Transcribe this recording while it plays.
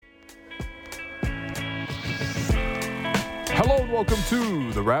Hello and welcome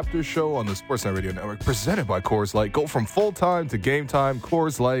to the Raptors Show on the Sportsnet Radio Network, presented by Coors Light. Go from full-time to game time.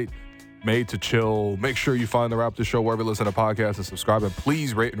 Coors Light, made to chill. Make sure you find the Raptors Show wherever you listen to podcasts and subscribe. And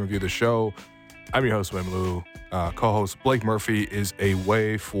please rate and review the show. I'm your host, Wim Lou. Co-host Blake Murphy is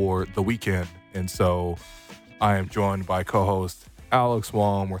away for the weekend. And so I am joined by co-host Alex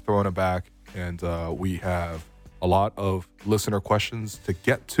Wong. We're throwing it back. And we have a lot of listener questions to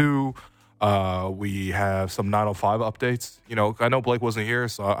get to. We have some 905 updates. You know, I know Blake wasn't here,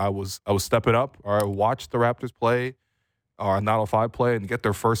 so I was stepping up. I watched the Raptors play, our 905 play, and get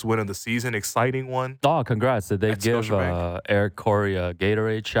their first win of the season. Exciting one. Oh, congrats. Did they give Eric Corey a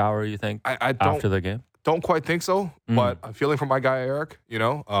Gatorade shower, you think, I don't, after the game? Don't quite think so, but I'm feeling for my guy Eric. You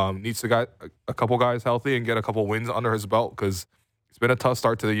know, needs to get a couple guys healthy and get a couple wins under his belt because it's been a tough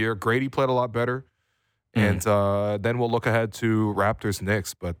start to the year. Grady played a lot better. And then we'll look ahead to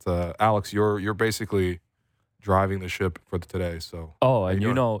Raptors-Knicks. But Alex, you're basically driving the ship for today. So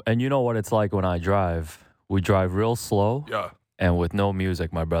you know what it's like when I drive. We drive real slow, and with no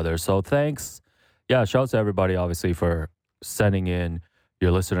music, my brother. So thanks, shout out to everybody obviously for sending in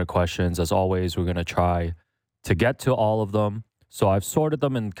your listener questions. As always, we're gonna try to get to all of them. So I've sorted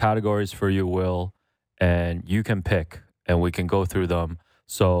them in categories for you, Will, and you can pick, and we can go through them.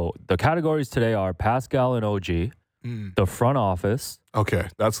 So the categories today are Pascal and OG, the front office. Okay,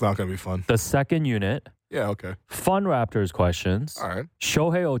 that's not going to be fun. The second unit. Yeah, okay. Fun Raptors questions. All right.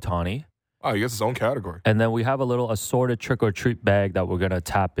 Shohei Ohtani. Oh, he gets his own category. And then we have a little assorted trick-or-treat bag that we're going to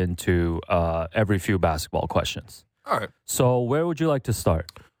tap into every few basketball questions. All right. So where would you like to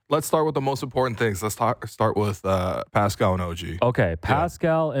start? Let's start with the most important things. Let's start with Pascal and OG. Okay,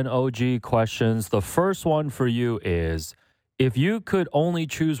 Pascal and OG questions. The first one for you is, if you could only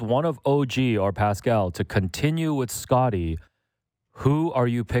choose one of OG or Pascal to continue with Scotty, who are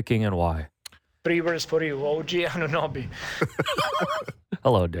you picking and why? 3 words for you, OG Anunoby.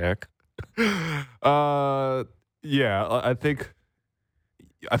 Hello, Derek. I think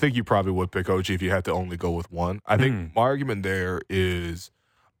you probably would pick OG if you had to only go with one. I think my argument there is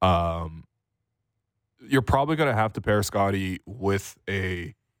you're probably going to have to pair Scotty with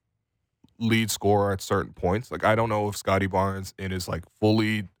a lead scorer at certain points. Like, I don't know if Scotty Barnes in his like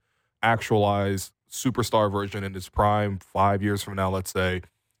fully actualized superstar version in his prime 5 years from now, let's say,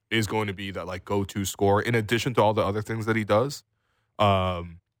 is going to be that like go-to scorer in addition to all the other things that he does.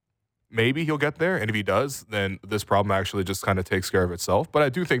 Maybe he'll get there, and if he does, then this problem actually just kind of takes care of itself. But I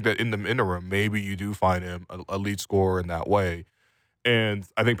do think that in the interim, maybe you do find him a lead scorer in that way. And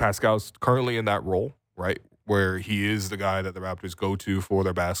I think Pascal's currently in that role, right, where he is the guy that the Raptors go to for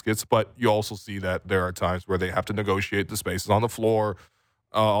their baskets. But you also see that there are times where they have to negotiate the spaces on the floor,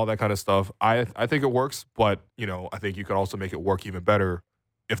 all that kind of stuff. I think it works, but, you know, I think you could also make it work even better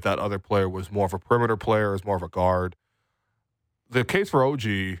if that other player was more of a perimeter player, is more of a guard. The case for OG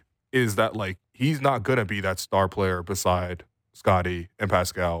is that, like, he's not going to be that star player beside Scotty and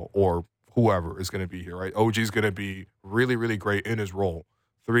Pascal or whoever is going to be here, right? OG's going to be really, really great in his role.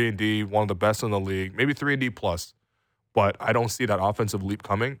 3-and-D, one of the best in the league, maybe 3-and-D plus. But I don't see that offensive leap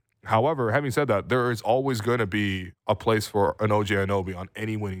coming. However, having said that, there is always going to be a place for an OG Anunoby on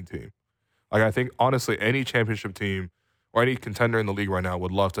any winning team. Like, I think, honestly, any championship team or any contender in the league right now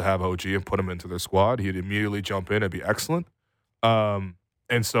would love to have OG and put him into their squad. He'd immediately jump in and be excellent. And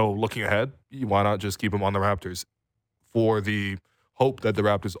so looking ahead, why not just keep him on the Raptors for the hope that the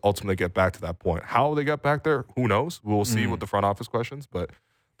Raptors ultimately get back to that point? How they get back there, who knows? We'll see with the front office questions, but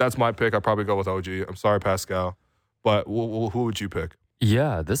that's my pick. I'd probably go with OG. I'm sorry, Pascal, but who would you pick?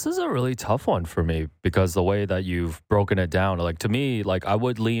 Yeah, this is a really tough one for me because the way that you've broken it down, like, to me, like, I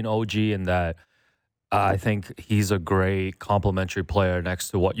would lean OG in that I think he's a great complementary player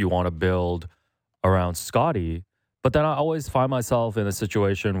next to what you want to build around Scotty. But then I always find myself in a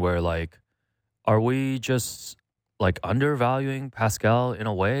situation where, like, are we just, like, undervaluing Pascal in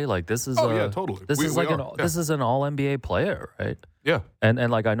a way? Like, this is totally. This is this is an all-NBA player, right? Yeah.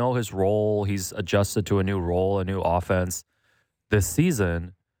 And like, I know his role, he's adjusted to a new role, a new offense this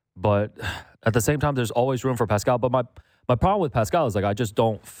season, but at the same time, there's always room for Pascal. But my problem with Pascal is, like, I just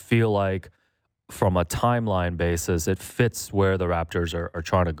don't feel like from a timeline basis, it fits where the Raptors are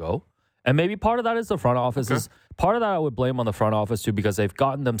trying to go. And maybe part of that is the front office. Part of that I would blame on the front office too, because they've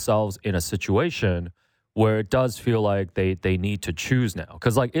gotten themselves in a situation where it does feel like they need to choose now.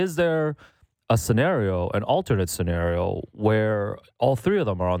 Because, like, is there a scenario, an alternate scenario, where all three of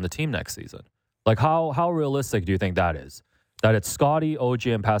them are on the team next season? Like, how realistic do you think that is? That it's Scotty, OG,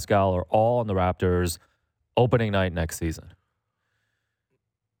 and Pascal are all on the Raptors opening night next season?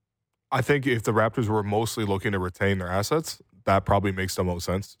 I think if the Raptors were mostly looking to retain their assets, that probably makes the most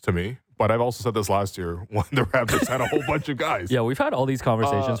sense to me. But I've also said this last year when the Raptors had a whole bunch of guys. Yeah, we've had all these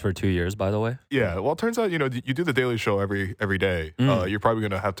conversations for 2 years, by the way. Yeah, well, it turns out, you do the Daily Show every day. You're probably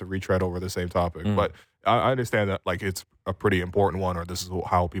going to have to retread over the same topic. But I understand that, like, it's a pretty important one, or this is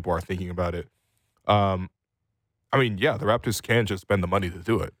how people are thinking about it. I mean, yeah, the Raptors can just spend the money to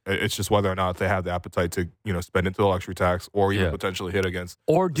do it. It's just whether or not they have the appetite to, spend into the luxury tax or even potentially hit against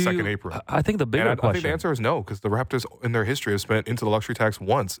the second apron. I think the bigger question. I think the answer is no, because the Raptors in their history have spent into the luxury tax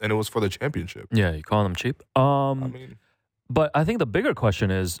once, and it was for the championship. Yeah, you calling them cheap? But I think the bigger question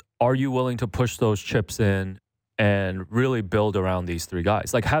is, are you willing to push those chips in and really build around these three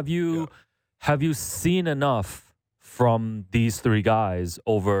guys? Like, have you seen enough from these three guys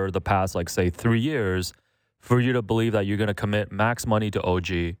over the past, like, say, 3 years for you to believe that you're going to commit max money to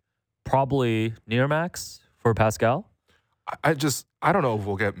OG, probably near max for Pascal? I don't know if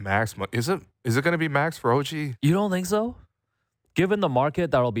we'll get max money. Is it going to be max for OG? You don't think so? Given the market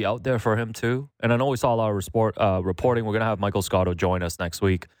that'll be out there for him too, and I know we saw a lot of reporting. We're going to have Michael Scotto join us next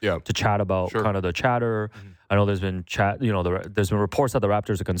week to chat about kind of the chatter. I know there's been there's been reports that the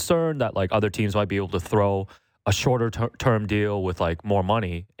Raptors are concerned that like other teams might be able to throw a shorter term deal with like more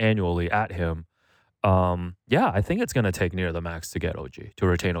money annually at him. I think it's going to take near the max to get OG, to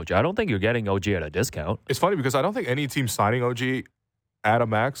retain OG. I don't think you're getting OG at a discount. It's funny because I don't think any team signing OG at a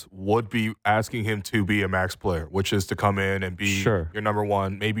max would be asking him to be a max player, which is to come in and be your number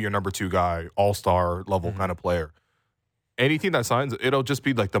one, maybe your number two guy, all-star level kind of player. Any team that signs, it'll just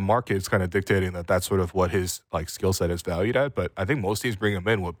be like the market's kind of dictating that that's sort of what his like skill set is valued at. But I think most teams bring him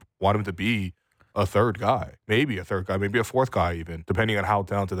in would want him to be a third guy, maybe a fourth guy even, depending on how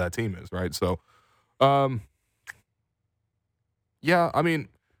talented that team is, right? So, I mean,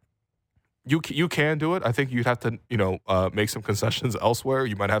 you can do it. I think you'd have to, make some concessions elsewhere.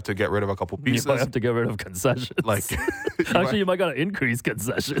 You might have to get rid of a couple pieces. You might have to get rid of concessions. You might got to increase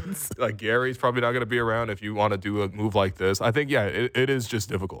concessions. Like Gary's probably not going to be around if you want to do a move like this. I think, it is just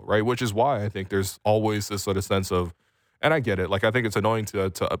difficult, right? Which is why I think there's always this sort of sense of, and I get it. Like I think it's annoying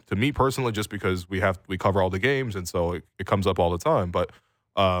to me personally, just because we cover all the games, and so it comes up all the time. But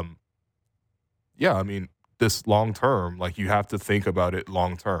I mean, this long term, like you have to think about it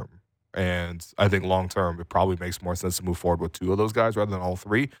long term. And I think long term, it probably makes more sense to move forward with two of those guys rather than all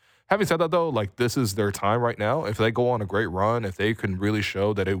three. Having said that, though, like this is their time right now. If they go on a great run, if they can really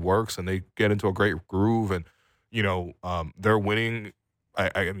show that it works and they get into a great groove and, they're winning.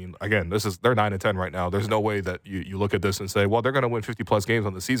 I mean, again, they're 9-10 right now. There's no way that you look at this and say, well, they're going to win 50-plus games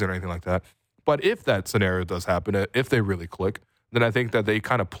on the season or anything like that. But if that scenario does happen, if they really click, then I think that they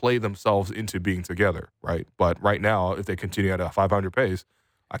kind of play themselves into being together, right? But right now, if they continue at a 500 pace,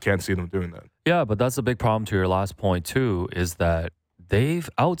 I can't see them doing that. Yeah, but that's a big problem to your last point, too, is that they've,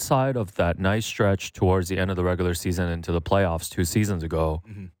 outside of that nice stretch towards the end of the regular season into the playoffs 2 seasons ago,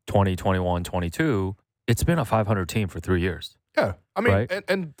 2021, 22, it's been a 500 team for 3 years. Yeah, I mean, right?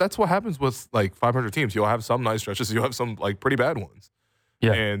 and that's what happens with, like, 500 teams. You'll have some nice stretches. You'll have some, like, pretty bad ones.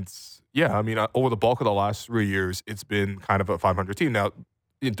 Yeah. And, I mean, over the bulk of the last 3 years, it's been kind of a 500 team. Now,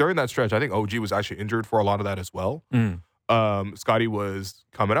 during that stretch, I think OG was actually injured for a lot of that as well. Scotty was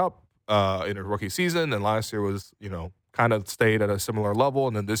coming up in a rookie season, and last year was, kind of stayed at a similar level,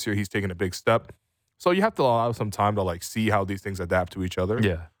 and then this year he's taken a big step. So you have to allow some time to, like, see how these things adapt to each other.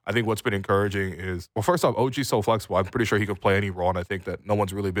 Yeah. I think what's been encouraging is, well, first off, OG's so flexible. I'm pretty sure he could play any role, and I think that no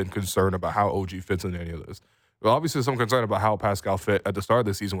one's really been concerned about how OG fits in any of this. Well, obviously, there's some concern about how Pascal fit at the start of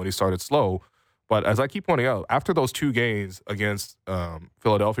the season when he started slow. But as I keep pointing out, after those 2 games against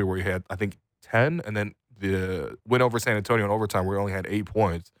Philadelphia, where he had, I think, 10, and then the win over San Antonio in overtime, where he only had 8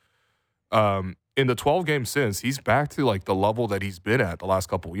 points, in the 12 games since, he's back to, like, the level that he's been at the last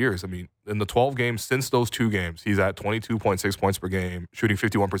couple of years. I mean, in the 12 games since those 2 games, he's at 22.6 points per game, shooting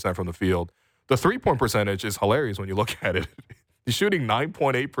 51% from the field. The 3-point percentage is hilarious when you look at it. He's shooting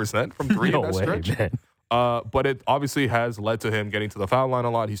 9.8% from 3 in that stretch. Man. But it obviously has led to him getting to the foul line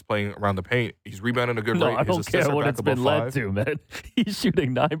a lot. He's playing around the paint. He's rebounding a good rate. I don't care what it's been led to, man. He's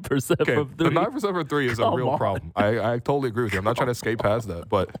shooting 9% from 3. The 9% from 3 is a real problem. I totally agree with you. I'm not trying to escape past that.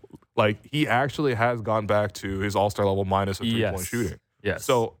 But, like, he actually has gone back to his all-star level minus a 3-point shooting. Yes.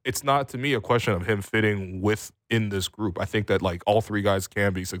 So it's not, to me, a question of him fitting within this group. I think that, like, all 3 guys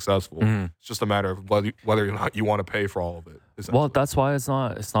can be successful. It's just a matter of whether or not you want to pay for all of it. Well, that's why it's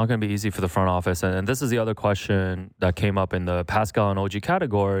not going to be easy for the front office. And this is the other question that came up in the Pascal and OG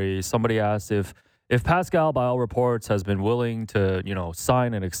category. Somebody asked if Pascal, by all reports, has been willing to,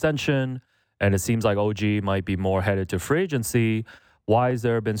 sign an extension, and it seems like OG might be more headed to free agency, why has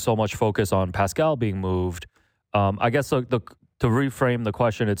there been so much focus on Pascal being moved? I guess to reframe the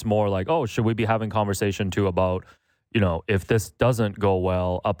question, it's more like, should we be having conversation too about, if this doesn't go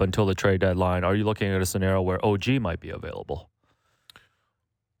well up until the trade deadline, are you looking at a scenario where OG might be available?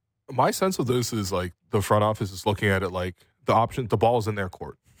 My sense of this is like the front office is looking at it like the ball's in their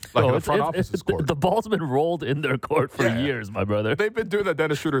court. Like the front office's court. The ball's been rolled in their court for years, my brother. They've been doing that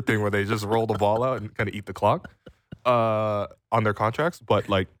Dennis Schroeder thing where they just roll the ball out and kind of eat the clock on their contracts.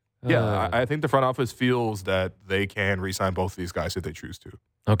 But I think the front office feels that they can re-sign both of these guys if they choose to.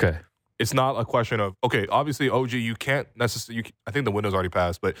 Okay. It's not a question of, okay, obviously OG, you can't necessarily, I think the window's already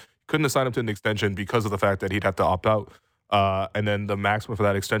passed, but couldn't assign him to an extension because of the fact that he'd have to opt out. And then the maximum for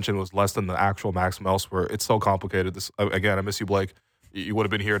that extension was less than the actual maximum elsewhere. It's so complicated. Again, I miss you, Blake. You would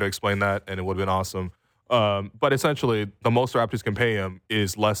have been here to explain that, and it would have been awesome. But essentially, the most Raptors can pay him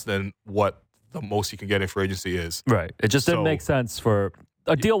is less than what the most he can get in free agency is. Right. It just didn't make sense for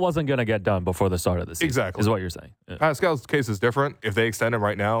a deal wasn't going to get done before the start of the season. Exactly. Is what you're saying. Yeah. Pascal's case is different. If they extend him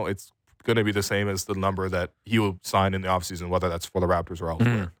right now, it's going to be the same as the number that he will sign in the offseason, whether that's for the Raptors or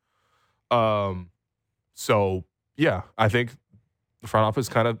elsewhere. I think the front office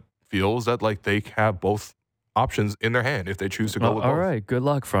kind of feels that like they have both options in their hand if they choose to go with both. All right. Good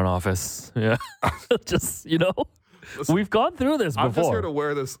luck, front office. Yeah. Just, Listen, we've gone through this before. I'm just here to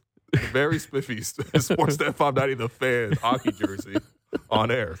wear this very spiffy Sportsnet 590 The Fan hockey jersey on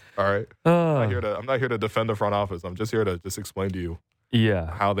air. All right. I'm not here to defend the front office. I'm just here to just explain to you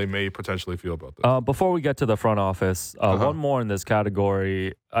how they may potentially feel about this. Before we get to the front office, one more in this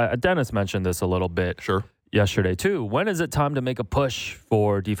category. Dennis mentioned this a little bit yesterday too. When is it time to make a push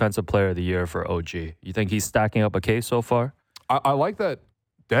for Defensive Player of the Year for OG? You think he's stacking up a case so far? I like that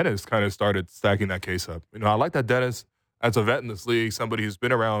Dennis kind of started stacking that case up. I like that Dennis, as a vet in this league, somebody who's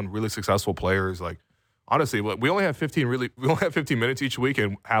been around really successful players, like, honestly, we only have 15 minutes each week,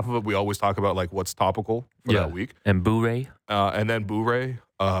 and half of it we always talk about like what's topical for that week. And Blu-ray, and then Blu-ray,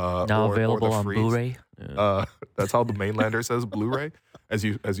 now available on Blu-ray. That's how the mainlander says Blu-ray, as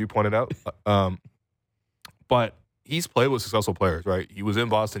you pointed out. But he's played with successful players, right? He was in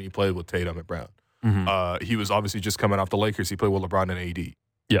Boston. He played with Tatum and Brown. Mm-hmm. He was obviously just coming off the Lakers. He played with LeBron and AD.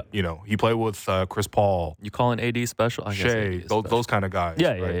 Yeah, he played with Chris Paul. You calling AD special? I Shea, guess those kind of guys.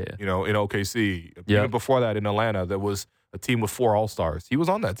 Yeah. In OKC. Even before that, in Atlanta, there was a team with 4 All-Stars. He was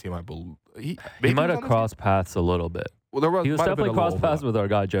on that team, I believe. He might have crossed paths a little bit. Well, he was definitely crossed paths with our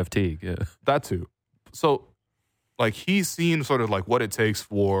guy Jeff Teague. Yeah, that too. So, like, he's seen sort of like what it takes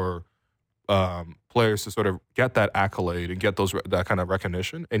for players to sort of get that accolade and get that kind of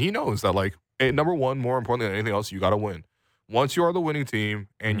recognition, and he knows that, like, number one, more importantly than anything else, you got to win. Once you are the winning team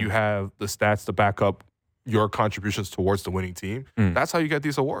and you have the stats to back up your contributions towards the winning team, that's how you get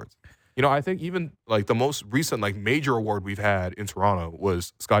these awards. I think even like the most recent like major award we've had in Toronto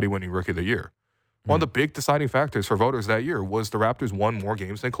was Scottie winning Rookie of the Year. One of the big deciding factors for voters that year was the Raptors won more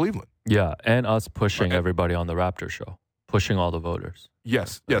games than Cleveland. Yeah, and us pushing everybody on the Raptors show, pushing all the voters.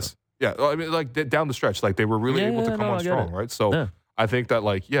 Yes. Yeah, I mean, like down the stretch, like they were really able to come on strong, right? So I think that,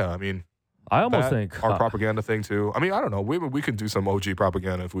 like, I almost think our propaganda thing too. I mean, I don't know. We could do some OG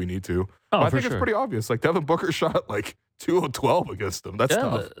propaganda if we need to. But I think it's pretty obvious. Like Devin Booker shot like 2 of 12 against them. That's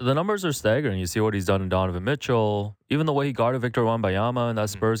tough. The numbers are staggering. You see what he's done in Donovan Mitchell. Even the way he guarded Victor Wembanyama in that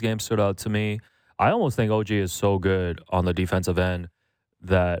Spurs game stood out to me. I almost think OG is so good on the defensive end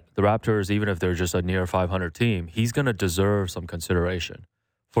that the Raptors, even if they're just a near 500 team, he's going to deserve some consideration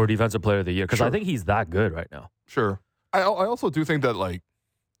for Defensive Player of the Year because I think he's that good right now. Sure. I also do think that like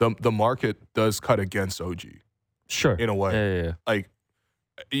the market does cut against OG. Sure. In a way. Yeah. Like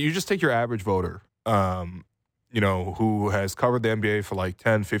you just take your average voter, who has covered the NBA for like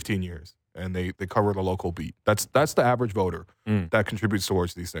 10, 15 years and they cover the local beat. That's the average voter that contributes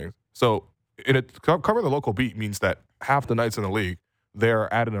towards these things. So covering the local beat means that half the nights in the league,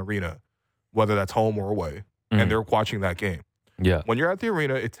 they're at an arena, whether that's home or away, and they're watching that game. Yeah. When you're at the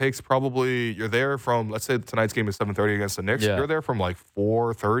arena, it takes you're there from, let's say tonight's game is 7:30 against the Knicks. Yeah. You're there from like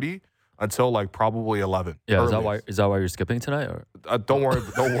 4:30 until like probably 11. Yeah. Is that why you're skipping tonight? Or? Don't worry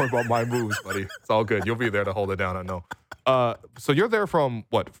about my moves, buddy. It's all good. You'll be there to hold it down. I know. So you're there from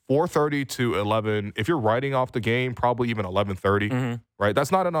 4:30 to 11. If you're writing off the game, probably even 11:30. Right.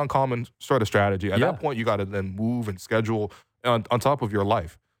 That's not an uncommon sort of strategy. At that point, you got to then move and schedule on top of your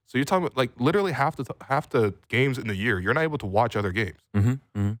life. So you're talking about like literally half the games in the year, you're not able to watch other games.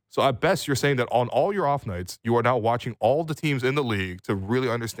 So at best, you're saying that on all your off nights, you are now watching all the teams in the league to really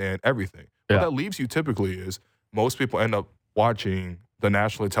understand everything. What that leaves you typically is most people end up watching the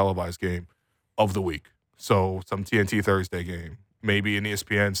nationally televised game of the week. So some TNT Thursday game, maybe an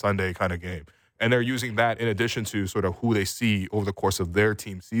ESPN Sunday kind of game. And they're using that in addition to sort of who they see over the course of their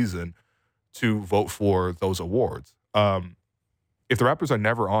team season to vote for those awards. if the Raptors are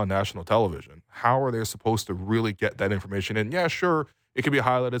never on national television, how are they supposed to really get that information? And yeah, sure, it could be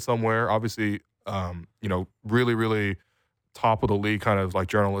highlighted somewhere. Obviously, really, really top of the league kind of like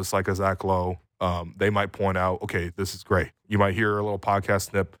journalists like a Zach Lowe, they might point out, okay, this is great. You might hear a little podcast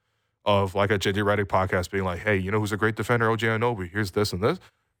snip of like a JJ Redick podcast being like, hey, you know who's a great defender? OG Anunoby. Here's this and this.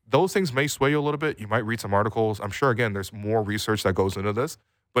 Those things may sway you a little bit. You might read some articles. I'm sure, again, there's more research that goes into this.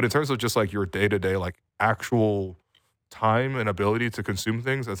 But in terms of just like your day-to-day, like actual time and ability to consume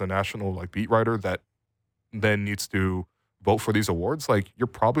things as a national like beat writer that then needs to vote for these awards, like you're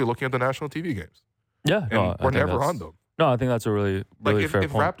probably looking at the national TV games. Yeah, and we're never on them. No, I think that's a really fair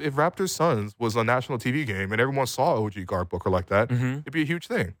point. If Raptors Suns was a national TV game and everyone saw OG guard Booker like that, it'd be a huge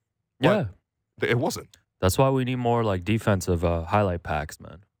thing. But yeah, it wasn't. That's why we need more like defensive highlight packs,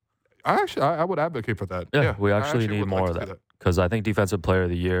 man. I would advocate for that. Yeah, we actually need more of that because I think defensive player of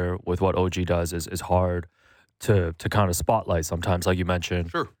the year with what OG does is hard to kind of spotlight sometimes, like you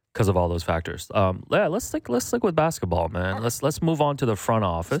mentioned. Sure. Because of all those factors. Let's stick with basketball, man. Right. Let's move on to the front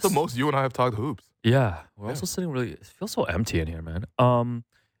office. It's the most you and I have talked hoops. Yeah. We're also sitting it feels so empty in here, man.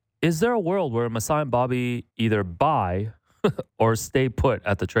 Is there a world where Masai and Bobby either buy or stay put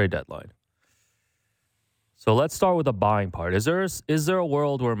at the trade deadline? So let's start with the buying part. Is there a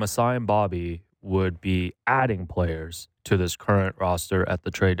world where Masai and Bobby would be adding players to this current roster at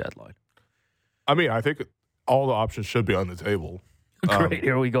the trade deadline? I mean, I think all the options should be on the table. Great,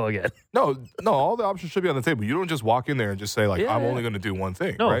 here we go again. No, all the options should be on the table. You don't just walk in there and just say, like, I'm only going to do one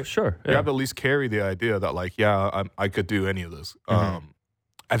thing, no, right? Sure. You have to at least carry the idea that, like, I could do any of this. I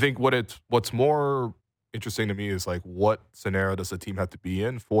think what's more interesting to me is, like, what scenario does the team have to be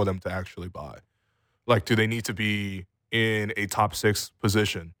in for them to actually buy? Like, do they need to be in a top 6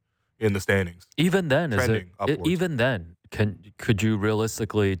 position in the standings? Even then, even then, could you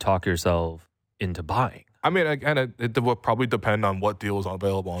realistically talk yourself into buying? I mean, again, it would probably depend on what deal is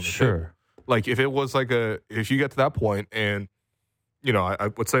available on the table. Like, if it was like if you get to that point and, you know, I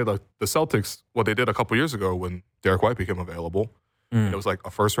would say the Celtics, what they did a couple years ago when Derek White became available, and it was like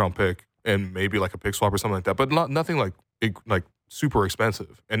a first-round pick and maybe like a pick swap or something like that, but nothing like super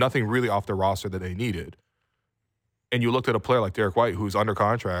expensive and nothing really off the roster that they needed. And you looked at a player like Derek White who's under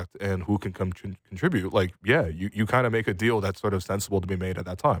contract and who can contribute, like, yeah, you kind of make a deal that's sort of sensible to be made at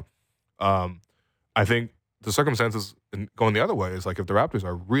that time. I think the circumstances going the other way is like if the Raptors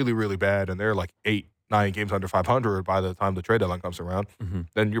are really, really bad and they're like 8-9 games under 500 by the time the trade deadline comes around,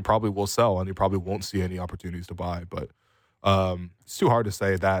 then you probably will sell and you probably won't see any opportunities to buy. But it's too hard to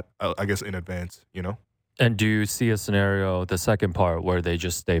say that, I guess, in advance, you know? And do you see a scenario, the second part, where they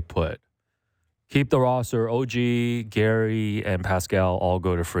just stay put? Keep the roster, OG, Gary, and Pascal all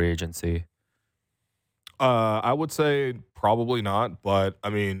go to free agency. I would say probably not, but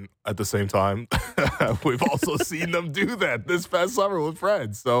I mean, at the same time, we've also seen them do that this past summer with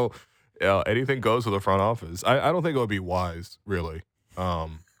Fred. So, anything goes with the front office. I don't think it would be wise, really. Are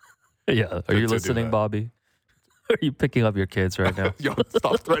you listening, Bobby? Are you picking up your kids right now? Yo,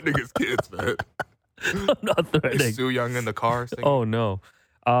 stop threatening his kids, man. I'm not threatening. Is Sue Young in the car singing? Oh, no.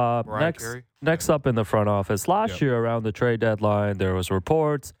 Next up in the front office. Last year around the trade deadline, there was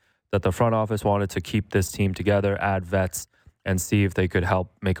reports that the front office wanted to keep this team together, add vets, and see if they could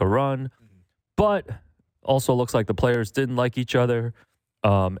help make a run. But also looks like the players didn't like each other,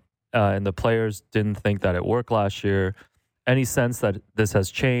 and the players didn't think that it worked last year. Any sense that this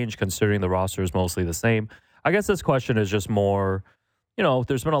has changed, considering the roster is mostly the same? I guess this question is just more, you know,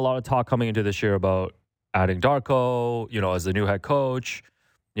 there's been a lot of talk coming into this year about adding Darko, you know, as the new head coach.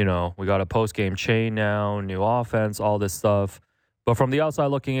 You know, we got a post-game chain now, new offense, all this stuff. But from the outside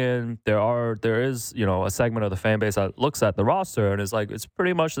looking in, there is, you know, a segment of the fan base that looks at the roster and is like, it's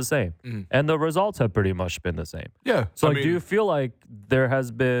pretty much the same. And the results have pretty much been the same. Yeah. So do you feel like there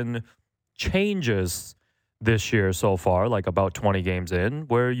has been changes this year so far, like about 20 games in,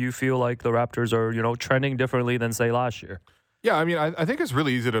 where you feel like the Raptors are, you know, trending differently than, say, last year? Yeah, I mean, I think it's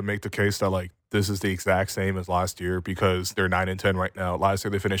really easy to make the case that, like, this is the exact same as last year because they're 9-10 right now. Last year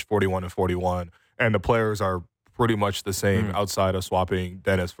they finished 41-41, and the players are pretty much the same outside of swapping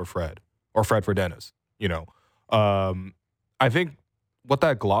Dennis for Fred or Fred for Dennis, you know. I think what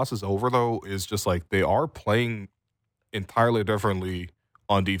that glosses over, though, is just, like, they are playing entirely differently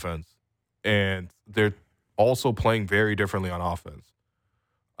on defense, and they're also playing very differently on offense.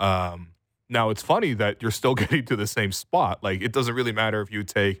 Now, it's funny that you're still getting to the same spot. Like, it doesn't really matter if you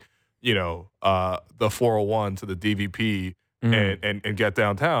take, you know, the 401 to the DVP and get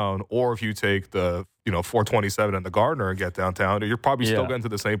downtown, or if you take the, you know, 427 and the Gardner and get downtown, you're probably still getting to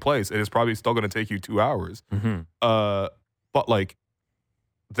the same place. And it's probably still going to take you 2 hours. But, like,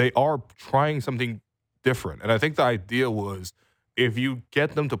 they are trying something different. And I think the idea was if you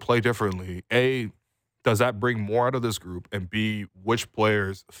get them to play differently, A, does that bring more out of this group? And B, which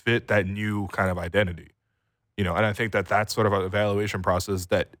players fit that new kind of identity? And I think that that's sort of an evaluation process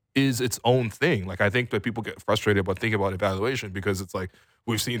that is its own thing. Like, I think that people get frustrated about thinking about evaluation because it's like,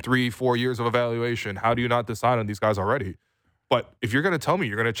 we've seen 3-4 years of evaluation. How do you not decide on these guys already? But if you're going to tell me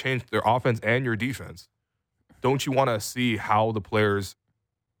you're going to change their offense and your defense, don't you want to see how the players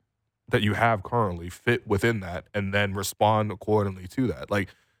that you have currently fit within that and then respond accordingly to that? Like,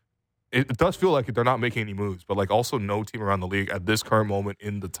 it does feel like they're not making any moves, but like also no team around the league at this current moment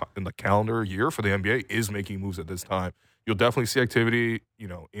in the calendar year for the NBA is making moves at this time. You'll definitely see activity,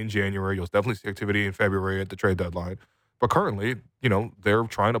 in January. You'll definitely see activity in February at the trade deadline. But currently, they're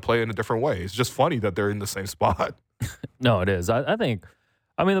trying to play in a different way. It's just funny that they're in the same spot. No, it is. I think,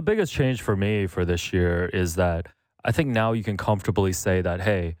 the biggest change for me for this year is that I think now you can comfortably say that,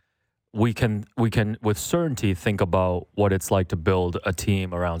 hey, we can with certainty think about what it's like to build a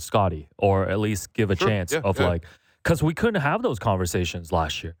team around Scottie, or at least give a chance of like, because we couldn't have those conversations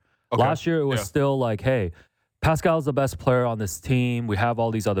last year. Okay. Last year it was still like, hey, Pascal's the best player on this team. We have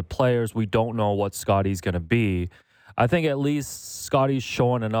all these other players. We don't know what Scottie's going to be. I think at least Scottie's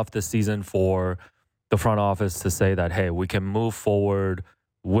shown enough this season for the front office to say that, hey, we can move forward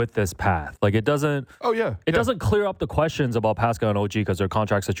with this path. Like, it doesn't doesn't clear up the questions about Pascal and OG because their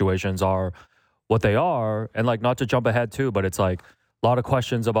contract situations are what they are. And like, not to jump ahead too, but it's like a lot of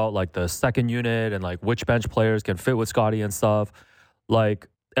questions about like the second unit and like which bench players can fit with Scottie and stuff. Like,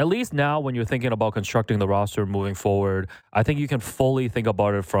 at least now when you're thinking about constructing the roster moving forward, I think you can fully think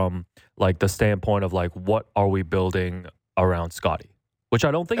about it from like the standpoint of like, what are we building around Scottie? Which I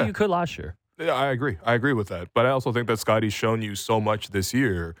don't think you could last year. Yeah, I agree. I agree with that. But I also think that Scottie's shown you so much this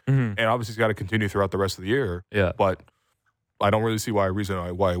year, and obviously he's got to continue throughout the rest of the year. Yeah. But I don't really see why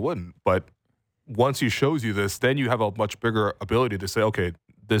it wouldn't. But once he shows you this, then you have a much bigger ability to say, okay,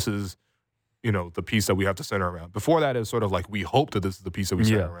 this is, the piece that we have to center around. Before that, is sort of like, we hope that this is the piece that we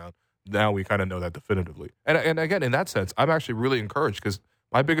center around. Now we kind of know that definitively. And again, in that sense, I'm actually really encouraged because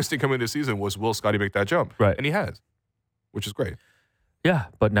my biggest thing coming this season was, will Scottie make that jump? Right. And he has, which is great. Yeah,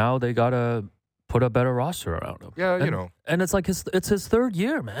 but now they got to put a better roster around him. Yeah, And it's like it's his third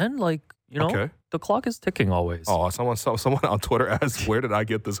year, man. Like, the clock is ticking always. Oh, someone on Twitter asked, where did I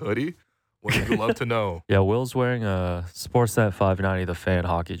get this hoodie? Would you love to know? Yeah, Will's wearing a Sportsnet 590 The Fan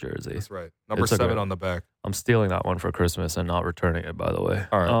hockey jersey. That's right. Number 7 on the back. I'm stealing that one for Christmas and not returning it, by the way.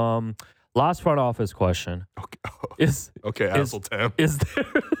 All right. Last front office question. Okay. Hassle Tam. Is there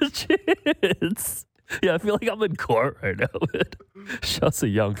a chance? Yeah, I feel like I'm in court right now. Just a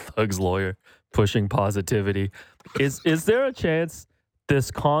young thug's lawyer pushing positivity. Is there a chance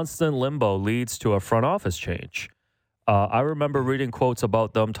this constant limbo leads to a front office change? I remember reading quotes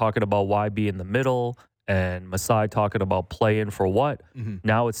about them talking about why be in the middle, and Masai talking about playing for what. Mm-hmm.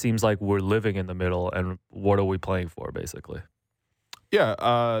 Now it seems like we're living in the middle, and what are we playing for, basically? Yeah,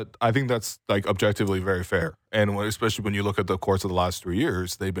 I think that's like objectively very fair, and especially when you look at the course of the last 3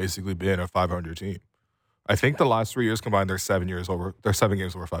 years, they basically been a 500 team. I think the last 3 years combined, they're 7 games over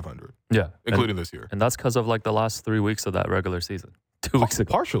 500. Yeah, including this year, and that's because of like the last 3 weeks of that regular season. 2 weeks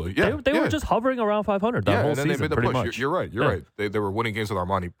ago, partially, yeah, they were just hovering around 500 that whole and then season. They made the pretty push. much. You're right. You're right. They were winning games with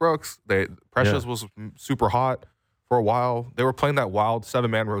Armani Brooks. Precious was super hot for a while. They were playing that wild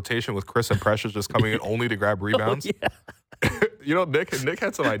 7-man rotation with Chris and Precious just coming in only to grab rebounds. Oh, yeah. Nick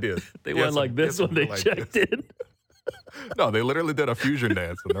had some ideas. They went like this when they checked in. No, they literally did a fusion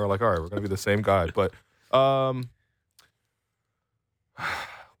dance, and they were like, "All right, we're going to be the same guy." But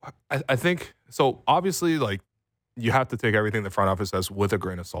I think so. Obviously, like, you have to take everything the front office says with a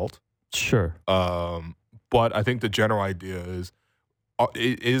grain of salt. Sure. But I think the general idea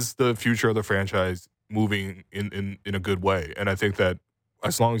is the future of the franchise moving in a good way, and I think that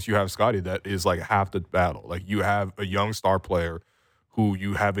as long as you have Scottie, that is like half the battle. Like, you have a young star player who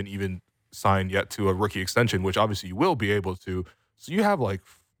you haven't even signed yet to a rookie extension, which obviously you will be able to. So you have like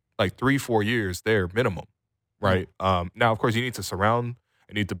 3-4 years there minimum, right? Now, of course, you need to surround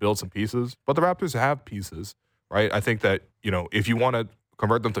and need to build some pieces, but the Raptors have pieces, right? I think that, if you want to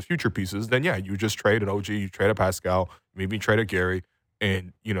convert them to future pieces, then yeah, you just trade an OG, you trade a Pascal, maybe trade a Gary,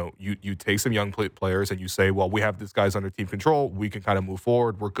 and you take some young players and you say, well, we have these guys under team control, we can kind of move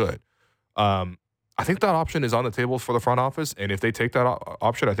forward, we're good. I think that option is on the table for the front office, and if they take that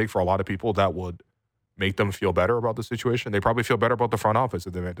option, I think for a lot of people that would make them feel better about the situation. They probably feel better about the front office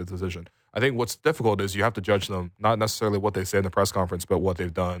if they make the decision. I think what's difficult is you have to judge them, not necessarily what they say in the press conference, but what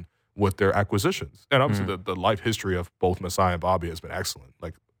they've done with their acquisitions. And obviously the life history of both Masai and Bobby has been excellent.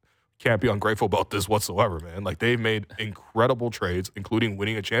 Like, can't be ungrateful about this whatsoever, man. Like, they've made incredible trades, including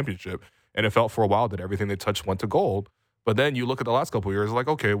winning a championship, and it felt for a while that everything they touched went to gold. But then you look at the last couple of years, like,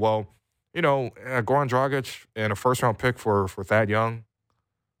 okay, well, Goran Dragic and a first-round pick for Thad Young,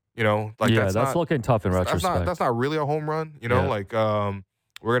 like that's looking tough in retrospect. That's not really a home run, like we're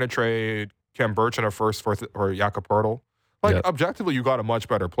going to trade Kem Birch and a first for Jakob Poeltl. Like, objectively, you got a much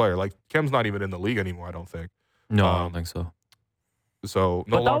better player. Like, Kem's not even in the league anymore, I don't think. No, I don't think so. So,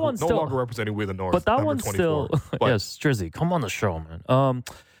 no longer representing We the North. But that one's still... yes, Drizzy, come on the show, man.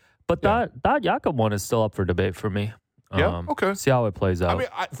 But that Jakob one is still up for debate for me. Yeah, okay. See how it plays out. I mean,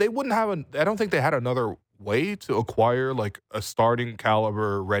 they wouldn't have I don't think they had another way to acquire, like, a starting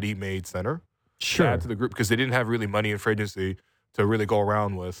caliber, ready-made center. Sure. To add to the group, because they didn't have really money in free agency to really go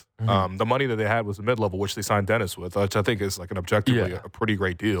around with. Mm-hmm. The money that they had was the mid-level, which they signed Dennis with, which I think is like an objectively a pretty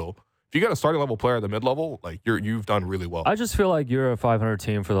great deal. If you got a starting level player at the mid-level, like you've done really well. I just feel like you're a 500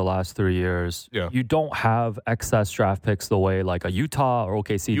 team for the last 3 years. Yeah. You don't have excess draft picks the way like a Utah or OKC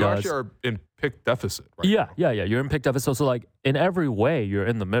does. You actually are in pick deficit right now. Yeah. You're in pick deficit. So like in every way, you're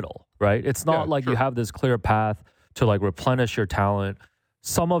in the middle, right? It's not like you have this clear path to like replenish your talent.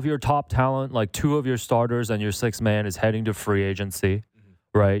 Some of your top talent, like 2 of your starters and your 6th man is heading to free agency,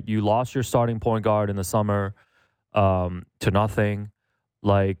 right? You lost your starting point guard in the summer to nothing.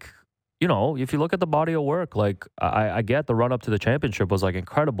 Like, if you look at the body of work, like I get the run up to the championship was like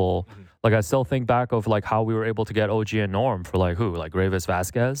incredible. Like I still think back of like how we were able to get OG and Norm for like like Gravis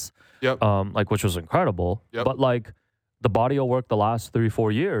Vasquez, which was incredible. Yep. But like the body of work the last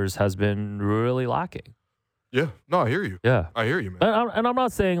 3-4 years has been really lacking. Yeah, no, I hear you. Yeah, I hear you, man. And I'm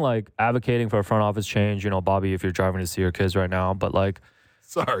not saying like advocating for a front office change, Bobby, if you're driving to see your kids right now, but like.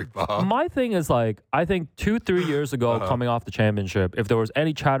 Sorry, Bob. My thing is like, I think 2-3 years ago, coming off the championship, if there was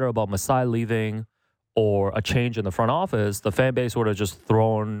any chatter about Masai leaving or a change in the front office, the fan base would have just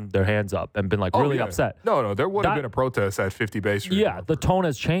thrown their hands up and been like really upset. No, there would have been a protest at 50 Bay Street. Yeah, the tone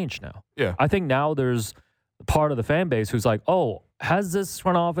has changed now. Yeah. I think now there's part of the fan base who's like, oh, has this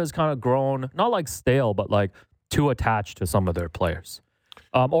front office kind of grown, not like stale, but like too attached to some of their players?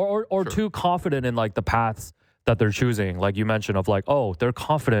 Or too confident in like the paths that they're choosing, like you mentioned, of like, oh, they're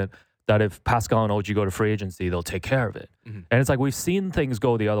confident that if Pascal and OG go to free agency, they'll take care of it. And it's like we've seen things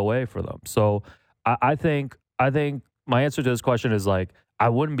go the other way for them. So I think my answer to this question is like, I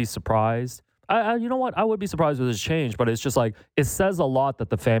wouldn't be surprised. You know what? I would be surprised with this change, but it's just like, it says a lot that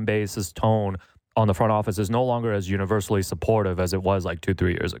the fan base's tone on the front office is no longer as universally supportive as it was like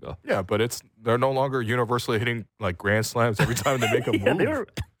 2-3 years ago. Yeah, but they're no longer universally hitting like grand slams every time they make a move.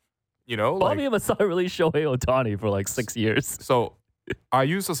 Bobby and Masai released Shohei Ohtani for like 6 years. So I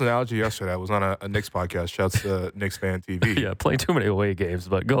used this analogy yesterday. I was on a Knicks podcast. Shouts to Knicks Fan TV. Yeah, playing too many away games,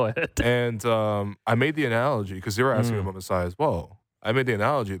 but go ahead. And I made the analogy, because they were asking about Masai as well. I made the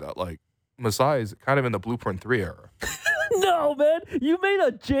analogy that like Masai is kind of in the Blueprint 3 era. No, man. You made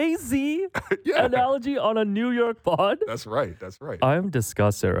a Jay-Z analogy on a New York pod? That's right. I'm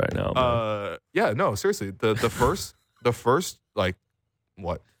disgusted right now, man. Yeah, no, seriously. The first like,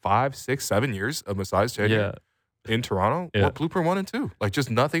 what, 5, 6, 7 years of Masai's tenure in Toronto, what Blueprint 1 and 2? Like,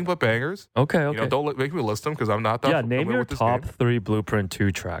 just nothing but bangers. Okay. Don't make me list them, because I'm not that name your top 3 Blueprint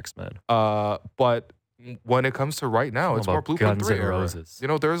 2 tracks, man. But when it comes to right now, it's more Blueprint Guns 3 and era. Roses.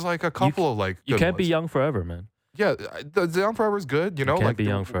 There's like a couple of like you can't ones. be young forever, man. Yeah, the Young Forever is good. You can't be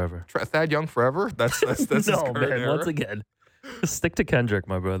young forever. Thad Young Forever. That's no, his current man. era. Once again, stick to Kendrick,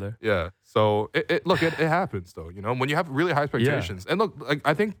 my brother. Yeah. So it happens though. When you have really high expectations, and look, like,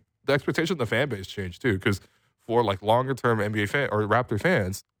 I think the expectation of the fan base changed too, because for like longer term NBA fan or Raptor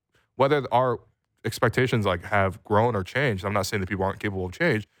fans, whether our expectations like have grown or changed, I'm not saying that people aren't capable of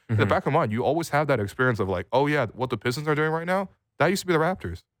change. In the back of mind, you always have that experience of like, oh yeah, what the Pistons are doing right now, that used to be the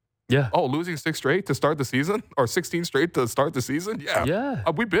Raptors. Yeah. Oh, losing 6 straight to start the season, or 16 straight to start the season. Yeah. Yeah.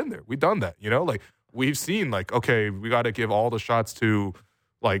 We've been there. We've done that. Like we've seen like, okay, we got to give all the shots to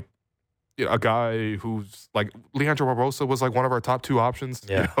like a guy who's like Leandro Barbosa was like one of our top 2 options.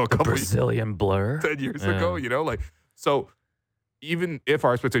 Yeah. A couple Brazilian blur 10 years ago. Like, so even if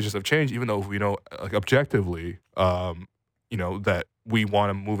our expectations have changed, even though we know like objectively, that we want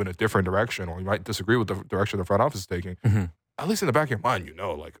to move in a different direction, or we might disagree with the direction the front office is taking. At least in the back of your mind,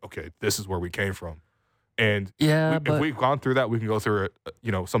 like, okay, this is where we came from. And if we've gone through that, we can go through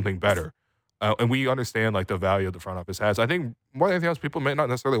it, something better. And we understand like the value the front office has. I think more than anything else, people may not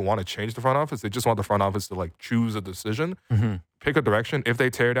necessarily want to change the front office. They just want the front office to like choose a decision, pick a direction. If they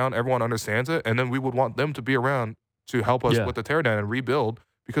tear down, everyone understands it. And then we would want them to be around to help us with the tear down and rebuild,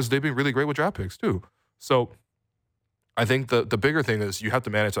 because they've been really great with draft picks too. So I think the bigger thing is you have to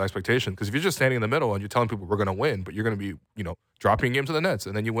manage the expectation, because if you're just standing in the middle and you're telling people we're going to win, but you're going to be, dropping games to the Nets,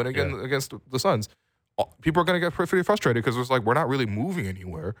 and then you win again against the Suns, people are going to get pretty frustrated, because it's like we're not really moving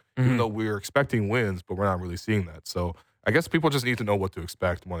anywhere, even though we're expecting wins, but we're not really seeing that. So I guess people just need to know what to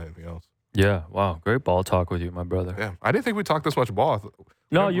expect more than anything else. Yeah. Wow. Great ball talk with you, my brother. Yeah, I didn't think we talked this much ball.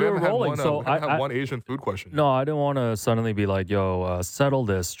 No, you were rolling. So I have one Asian food question. No, I didn't want to suddenly be like, "Yo, settle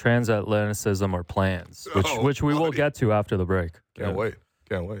this transatlanticism or plans," which we will get to after the break. Can't wait.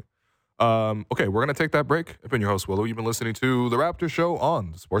 Okay, we're gonna take that break. I've been your host Willow. You've been listening to the Raptor Show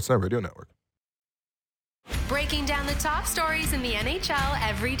on the Sportsnet Radio Network. Breaking down the top stories in the NHL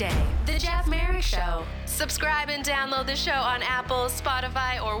every day. The Jeff Merrick Show. Subscribe and download the show on Apple,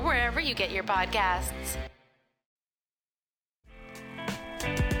 Spotify, or wherever you get your podcasts.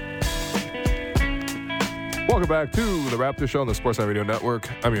 Welcome back to the Raptor Show on the Sportsnet Radio Network.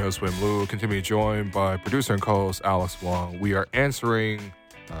 I'm your host, Wim Lu. Continue joined by producer and co-host Alex Wong. We are answering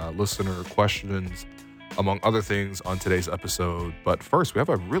listener questions, among other things, on today's episode. But first, we have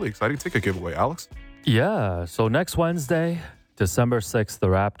a really exciting ticket giveaway, Alex. Yeah, so next Wednesday, December 6th, the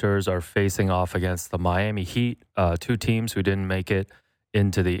Raptors are facing off against the Miami Heat, two teams who didn't make it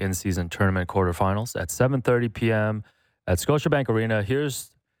into the in-season tournament quarterfinals at 7:30 p.m. at Scotiabank Arena.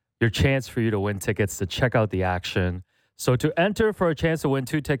 Here's your chance for you to win tickets to check out the action. So to enter for a chance to win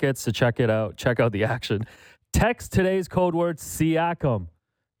 2 tickets to check out the action, text today's code word Siakam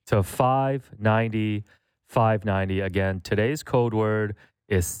to 590. Again, today's code word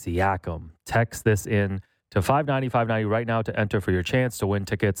is Siakam. Text this in to 590 right now to enter for your chance to win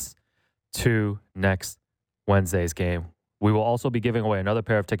tickets to next Wednesday's game. We will also be giving away another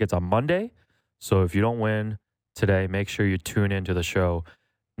pair of tickets on Monday. So if you don't win today, make sure you tune into the show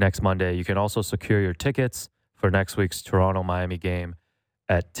next Monday. You can also secure your tickets for next week's Toronto-Miami game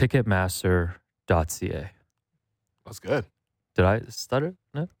at ticketmaster.ca. That's good. Did I stutter?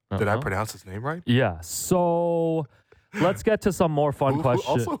 No? Did I pronounce his name right? Yeah. So let's get to some more fun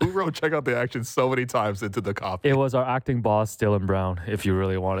questions. Who wrote check out the action so many times into the copy? It was our acting boss, Dylan Brown, if you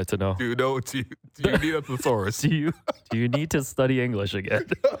really wanted to know. Do you need a thesaurus? Do you need to study English again?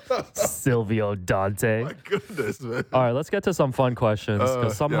 Silvio Dante. My goodness, man. All right, let's get to some fun questions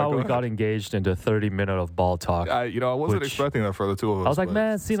because somehow we got engaged into 30 minutes of ball talk. I wasn't expecting that for the two of us. I was like,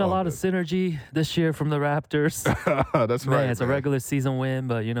 man, seen a lot of synergy this year from the Raptors. That's right. Man, it's a regular season win,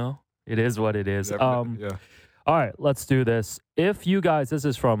 but it is what it is. Yeah. All right, let's do this. If you guys, this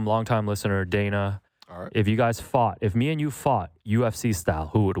is from longtime listener Dana. All right. If me and you fought UFC style,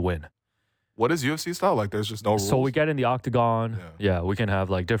 who would win? What is UFC style? Like, there's just no rules. So we get in the octagon. Yeah, we can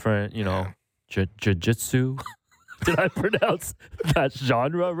have like different, jiu-jitsu. Did I pronounce that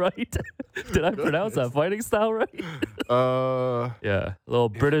genre right? Did I pronounce that fighting style right? Yeah, a little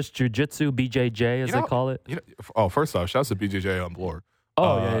British jiu-jitsu, BJJ as they call it. First off, shouts to BJJ on Bloor.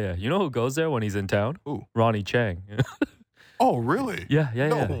 Oh, yeah. You know who goes there when he's in town? Who? Ronnie Chang. Oh, really? Yeah.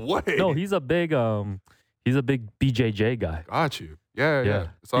 No way. No, he's a big BJJ guy. Got you. Yeah.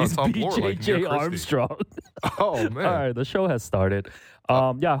 He's on Bloor, BJJ Armstrong. Oh, man. All right, the show has started.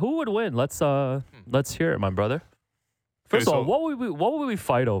 Who would win? Let's hear it, my brother. First of all, what would we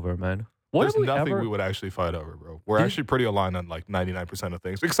fight over, man? There's nothing we would actually fight over, bro. We're actually pretty aligned on like 99% of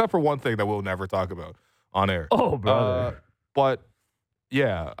things, except for one thing that we'll never talk about on air. Oh, brother. But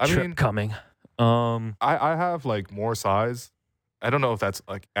yeah, I Trip mean, coming. I have like more size. I don't know if that's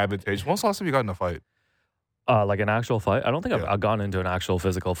like advantageous. When's the last time you got in a fight? Like an actual fight? I don't think I've gone into an actual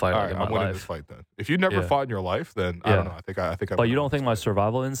physical fight All right, in my I'm winning life. this fight then. If you never fought in your life, then I don't know. I think. But you don't think my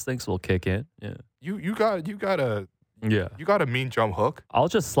survival instincts will kick in? Yeah. You got a mean jump hook. I'll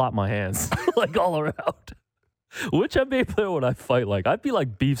just slap my hands like all around. Which NBA player would I fight like? I'd be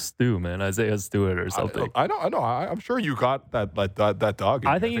like Beef Stew, man, Isaiah Stewart or something. I know. I'm sure you got that dog.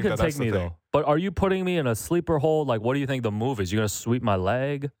 I think you can take me though. But are you putting me in a sleeper hold? Like, what do you think the move is? You gonna sweep my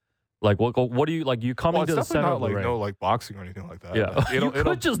leg? Like, what do you like? You coming to the center of the ring? No, like boxing or anything like that. Yeah, you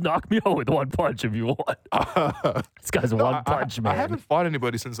could just knock me out with one punch if you want. This guy's one punch man. I haven't fought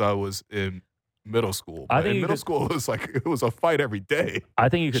anybody since I was in middle school. I think in middle school it was a fight every day. I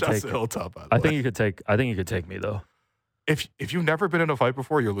think you could take Hilltop. I think you could take me though. If you've never been in a fight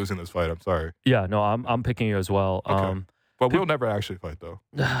before, you're losing this fight. I'm sorry. Yeah, no, I'm picking you as well. Okay. But we'll never actually fight though.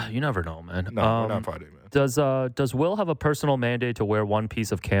 You never know, man. No, we're not fighting, man. Does Will have a personal mandate to wear one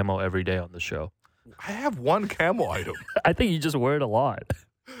piece of camo every day on the show? I have one camo item. I think you just wear it a lot.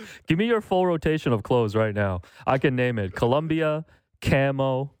 Give me your full rotation of clothes right now. I can name it: Columbia,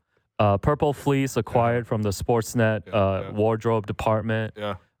 camo, purple fleece acquired from the Sportsnet wardrobe department.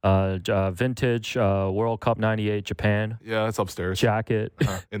 Yeah. Vintage World Cup '98 Japan. Yeah, it's upstairs. Jacket.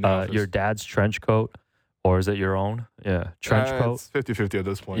 In the office. Your dad's trench coat. Or is it your own? Yeah. Trench coat. It's 50-50 at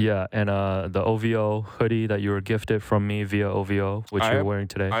this point. Yeah. And the OVO hoodie that you were gifted from me via OVO, which you're wearing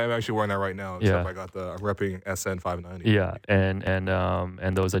today. I am actually wearing that right now. Except I'm repping SN 590. Yeah. And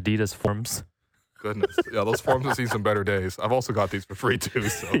those Adidas forms. goodness. Yeah, those forms have seen some better days. I've also got these for free too.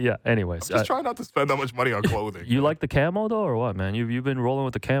 So Yeah. Anyways, just try not to spend that much money on clothing. you like the camo though, or what, man? You've been rolling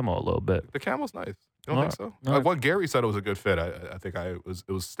with the camo a little bit. The camo's nice. You don't think so? All right. What Gary said it was a good fit. I think it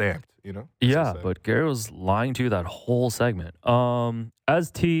was stamped. You know. Yeah, but Gary was lying to you that whole segment.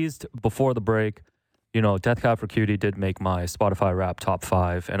 As teased before the break, Death Cab for Cutie did make my Spotify Rap top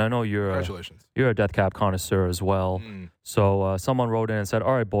 5, and I know Congratulations. You're a Death Cab connoisseur as well. So someone wrote in and said,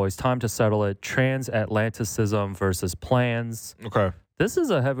 "All right, boys, time to settle it. Transatlanticism versus Plans." Okay. This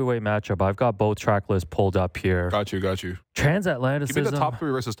is a heavyweight matchup. I've got both track lists pulled up here. Got you. Transatlanticism. Give me the top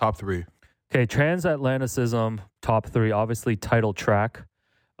 3 versus top 3. Okay, Transatlanticism, top 3, obviously title track.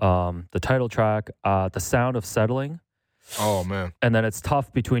 The title track, The Sound of Settling. Oh, man. And then it's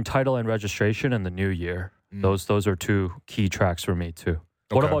tough between Title and Registration and The New Year. Those are 2 key tracks for me, too.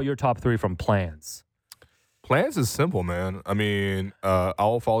 What about your top 3 from Plans? Plans is simple, man. I mean,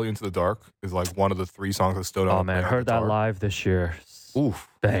 I'll Follow You Into the Dark is like one of the 3 songs that stood out. Oh, man, heard that live this year. Oof.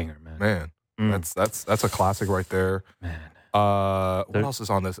 Banger, man. That's a classic right there. Man. What else is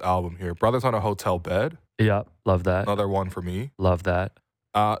on this album here? Brothers on a Hotel Bed. Yeah, love that. Another one for me. Love that.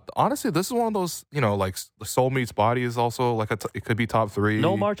 Honestly, this is one of those, like Soul Meets Body is also like it could be top 3.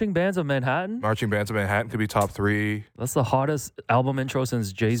 No Marching Bands of Manhattan? Marching Bands of Manhattan could be top 3. That's the hottest album intro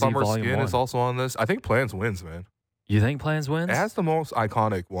since Jay-Z Summer Volume Skin 1. is also on this. I think Plans wins, man. You think Plans wins? It has the most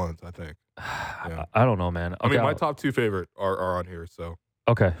iconic ones, I think. Yeah. I don't know, man. Okay, I mean, my top 2 favorite are on here, so.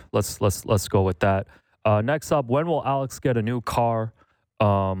 Okay, let's go with that. Next up, when will Alex get a new car?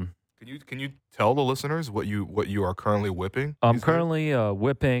 Can you tell the listeners what you are currently whipping? I'm currently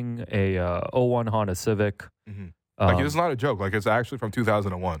whipping a 01 Honda Civic. Like it's not a joke. Like it's actually from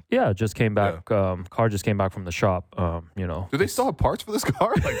 2001. Yeah, it just came back. Car just came back from the shop. Do they still have parts for this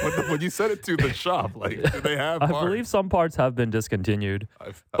car? Like when you sent it to the shop, like do they have parts? I believe some parts have been discontinued.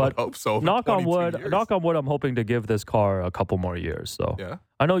 I hope so. Knock on wood. Knock on wood. I'm hoping to give this car a couple more years. So yeah.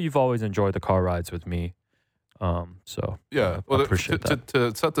 I know you've always enjoyed the car rides with me. So yeah, I appreciate that.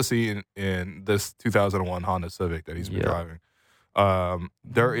 To set the scene in this 2001 Honda Civic that he's been driving,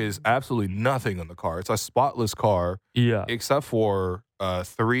 there is absolutely nothing in the car. It's a spotless car, except for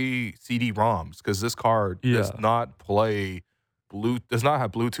 3 CD-ROMs because this car does not play does not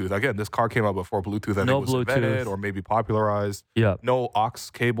have Bluetooth. Again, this car came out before Bluetooth was invented or maybe popularized. Yeah, no aux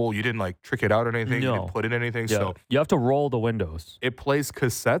cable. You didn't like trick it out or anything. You didn't put in anything. Yeah. So you have to roll the windows. It plays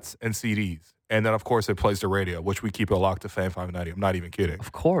cassettes and CDs. And then, of course, it plays the radio, which we keep it locked to Fan 590. I'm not even kidding.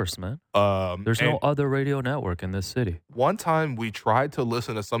 Of course, man. There's no other radio network in this city. One time, we tried to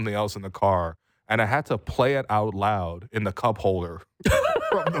listen to something else in the car, and I had to play it out loud in the cup holder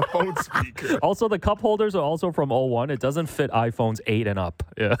from the phone speaker. Also, the cup holders are also from 01. It doesn't fit iPhones 8 and up.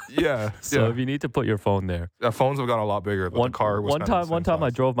 Yeah. Yeah. So if you need to put your phone there. Phones have gotten a lot bigger, but the car was one time I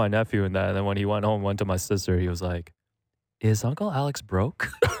drove my nephew in that, and then when he went home, went to my sister, he was like, "Is Uncle Alex broke?"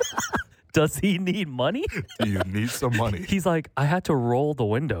 Does he need money? Do you need some money? He's like, I had to roll the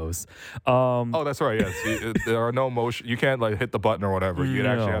windows. Oh, that's right. Yes, there are no motion. You can't like hit the button or whatever. You'd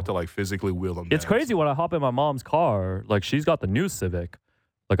actually have to like physically wheel them. It's crazy when I hop in my mom's car. Like she's got the new Civic,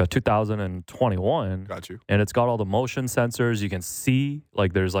 like a 2021. Got you. And it's got all the motion sensors. You can see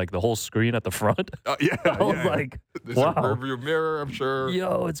like there's like the whole screen at the front. Yeah. I was like, there's wow. a rearview mirror, I'm sure.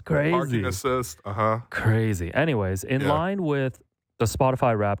 Yo, it's crazy. Parking assist. Crazy. Anyways, in line with the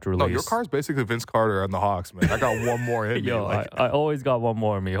Spotify Wrapped release. No, your car's basically Vince Carter and the Hawks, man. I got one more in me. I always got one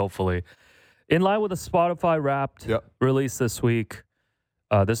more in me, hopefully. In line with the Spotify Wrapped release this week,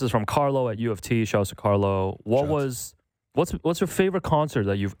 this is from Carlo at U of T. Shouts to Carlo. What's your favorite concert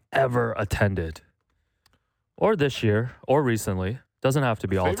that you've ever attended? Or this year, or recently. Doesn't have to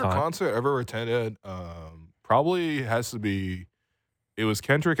be all time. Favorite concert ever attended probably has to be... It was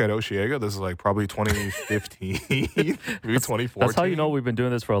Kendrick at Osheaga. This is like probably 2015, maybe 2014. That's how you know we've been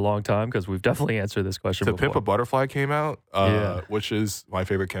doing this for a long time because we've definitely answered this question before. To Pimp a Butterfly came out, which is my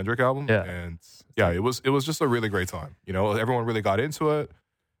favorite Kendrick album. Yeah. And it was just a really great time. You know, everyone really got into it,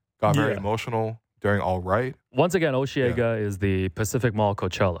 got very emotional during All Right. Once again, Osheaga is the Pacific Mall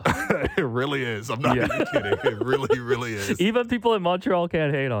Coachella. It really is. I'm not even kidding. It really, really is. Even people in Montreal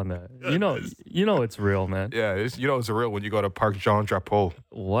can't hate on that. You know it's real, man. Yeah, it's real when you go to Parc Jean Drapeau.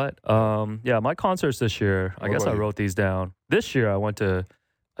 What? My concerts this year, I guess I wrote these down. This year I went to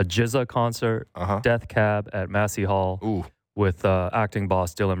a Jizza concert, Death Cab at Massey Hall with acting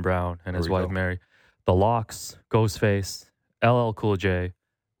boss Dylan Brown and his wife Mary. The Lox, Ghostface, LL Cool J,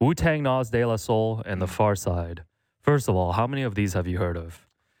 Wu-Tang, Nas, De La Soul, and The Far Side. First of all, how many of these have you heard of?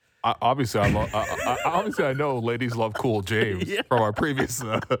 Obviously, I know Ladies Love Cool James from our previous...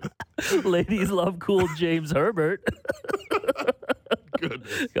 Ladies Love Cool James Herbert.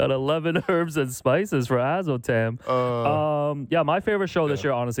 goodness. Got 11 herbs and spices for Azotam. Yeah, my favorite show this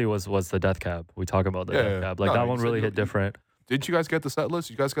year, honestly, was the Death Cab. We talk about the Death Cab. Like, that one really hit different. Did you guys get the set list?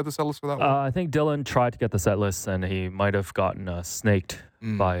 You guys got the set list for that one? I think Dylan tried to get the set list, and he might have gotten snaked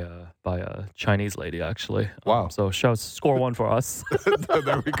by a Chinese lady, actually. Wow. So score one for us.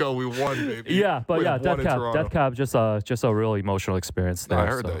 There we go. We won, baby. Yeah, but Death Cab, just a real emotional experience there. I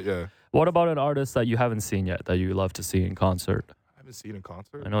heard that, yeah. What about an artist that you haven't seen yet that you love to see in concert? I haven't seen in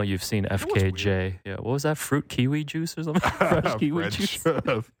concert. I know you've seen FKJ. Yeah, what was that? Fruit kiwi juice or something? Fresh kiwi juice.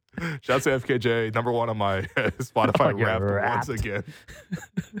 Shout out to FKJ, number one on my Spotify Wrapped once again.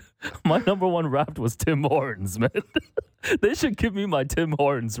 My number one Wrapped was Tim Hortons, man. They should give me my Tim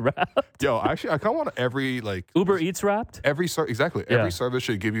Hortons Wrapped. Yo, actually, I kind of want every Uber Eats Wrapped. Every service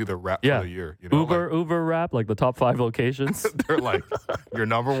should give you the wrap for the year. You know? Uber Wrapped, like the top 5 locations. They're like, your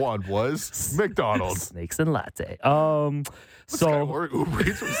number one was McDonald's. Snakes and latte. So Uber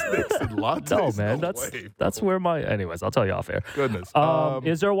Eats with snakes and lattes. No, man, that's where my. Anyways, I'll tell you off air. Goodness.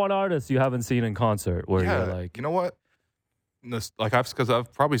 Is there one artist you haven't seen in concert where you're like, you know what? Because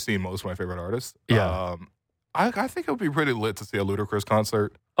I've probably seen most of my favorite artists. Yeah. I think it would be pretty lit to see a Ludacris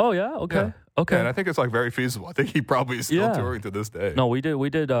concert. Oh yeah, okay, Yeah. okay. And I think it's very feasible. I think he probably is still touring to this day. No, we did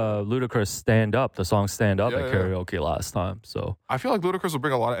Ludacris Stand Up, the song Stand Up at karaoke last time. So I feel like Ludacris will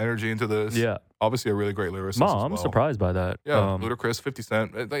bring a lot of energy into this. Yeah. Obviously a really great lyricist Mom, as well. I'm surprised by that. Yeah, Ludacris, 50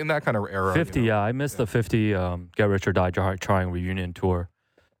 Cent, in that kind of era. 50, yeah. I missed the 50 Get Rich or Die Trying reunion tour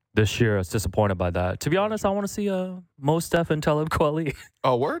this year. I was disappointed by that. To be honest, I want to see Mos Def and Talib Kweli.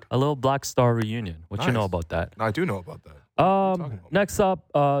 Oh, word? A little Black Star reunion. What you know about that? I do know about that. Next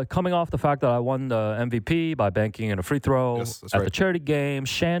up, coming off the fact that I won the MVP by banking in a free throw at the charity game,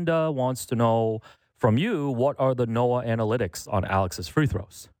 Shanda wants to know from you, what are the NOAA analytics on Alex's free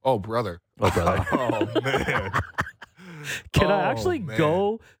throws? Oh, brother. Oh, man. Can I actually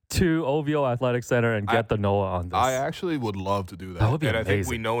go to OVO Athletic Center and get the NOAA on this? I actually would love to do that. That would be amazing. I think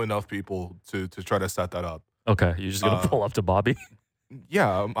we know enough people to try to set that up. Okay, you're just going to pull up to Bobby?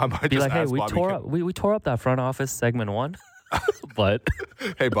 Yeah, I might be just like, hey, ask Bobby. we tore up that front office segment 1. But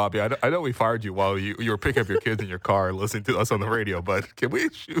hey, Bobby, I know we fired you while you were picking up your kids in your car listening to us on the radio, but can we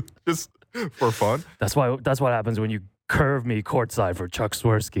shoot just for fun? That's what happens when you curve me courtside for Chuck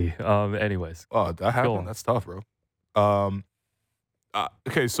Swirsky. Anyways. Oh, that happened. That's tough, bro.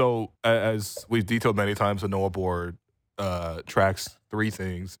 Okay, so as we've detailed many times, the NOAA board tracks 3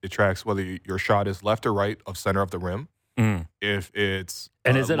 things. It tracks whether your shot is left or right of center of the rim. If it's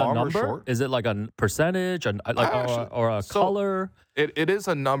is it a number? Short. Is it like a percentage, or a color? It is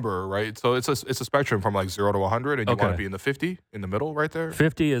a number, right? So it's a spectrum from 0 to 100, and you want to be in the 50 in the middle, right there.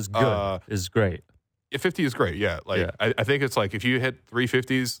 50 is good. Is great. 50 is great, yeah. I think it's if you hit 3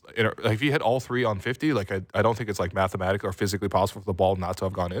 50s, if you hit all 3 on 50, I don't think it's mathematically or physically possible for the ball not to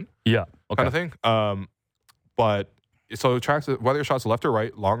have gone in. Yeah, kind of thing. But so it tracks whether your shot's left or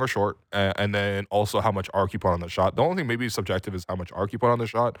right, long or short, and then also how much arc you put on the shot. The only thing maybe subjective is how much arc you put on the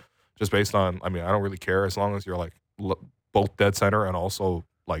shot, just based on. I mean, I don't really care as long as you're both dead center and also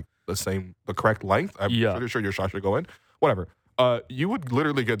the correct length. I'm pretty sure your shot should go in. Whatever. You would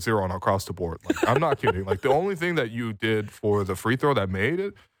literally get 0 on across the board. I'm not kidding. The only thing that you did for the free throw that made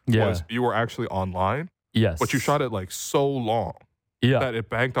it was you were actually online. Yes. But you shot it so long that it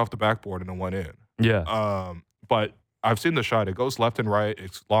banked off the backboard and it went in. Yeah. But I've seen the shot. It goes left and right.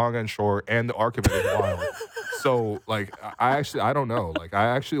 It's long and short, and the arc of it is wild. So, I don't know. I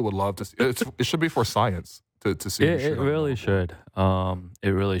actually would love to see it. It should be for science to see. It really should. It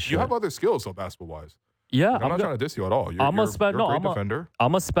really should. You have other skills, though, basketball-wise. Yeah, I'm not trying to diss you at all. You're I'm gonna spend. You're a great defender.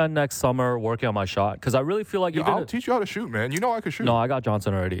 I'm gonna spend next summer working on my shot because I really feel like I'll teach you how to shoot, man. You know I can shoot. No, I got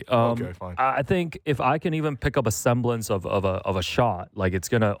Johnson already. Okay, fine. I think if I can even pick up a semblance of a shot, it's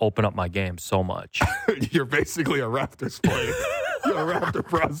gonna open up my game so much. You're basically a Raptors player. You're a Raptor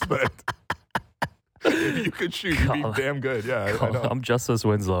prospect. If you could shoot, you'd be damn good. Yeah, I know. I'm Justice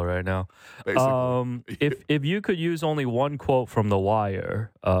Winslow right now. Basically. If you could use only one quote from The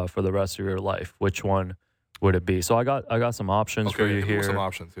Wire for the rest of your life, which one would it be? So I got some options for you here. Some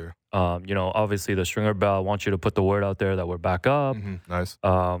options here. Obviously the Stringer Bell. I want you to put the word out there that we're back up. Mm-hmm. Nice.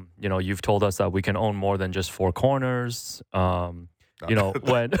 You've told us that we can own more than just 4 corners.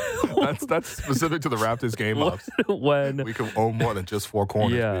 When that's specific to the Raptors game ups. When we can own more than just 4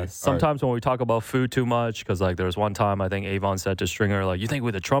 corners. Yeah. Sometimes when we talk about food too much, because there was one time I think Avon said to Stringer, you think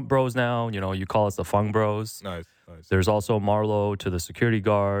we're the Trump bros now? You call us the Fung bros. Nice. Nice. There's also Marlowe to the security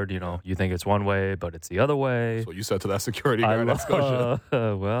guard. You know, you think it's one way, but it's the other way. That's what you said to that security guard at Scotia.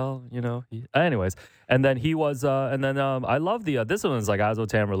 Well, you know. Anyways, and then he was, I love this one's like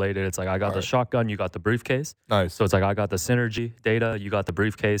Azotam related. It's like I got the shotgun, you got the briefcase. Nice. So it's like I got the synergy data, you got the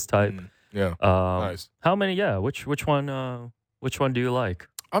briefcase type. Yeah. Nice. How many? Yeah. Which one? Which one do you like?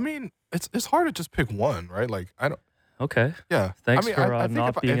 I mean, it's hard to just pick one, right? Like I don't. Okay. Yeah. Thanks I mean, for I think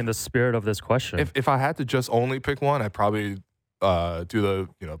not being in the spirit of this question. If I had to just only pick one, I'd probably do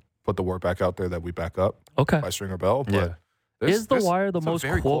put the word back out there that we back up. Okay. By Stringer Bell. But is The Wire the most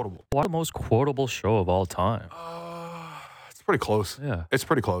quotable? The most quotable show of all time? It's pretty close. Yeah. It's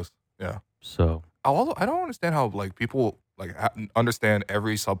pretty close. Yeah. So although I don't understand how like people like understand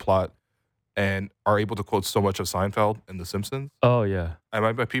every subplot and are able to quote so much of Seinfeld and The Simpsons. Oh yeah.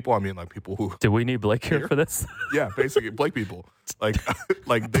 And by people, I mean like people who. Do we need Blake here for this? Yeah, basically Blake people.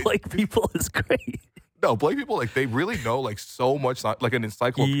 Like Blake people is great. No, Blake people like they really know like so much like an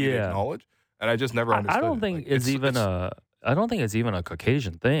encyclopedic knowledge, and I just never understood. I don't think it's even a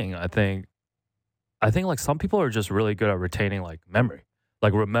Caucasian thing. I think like some people are just really good at retaining like memory,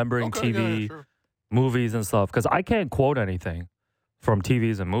 like remembering TV, movies and stuff. Because I can't quote anything from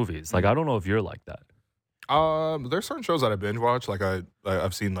TVs and movies. Like I don't know if you're like that. There's certain shows that I binge watch. Like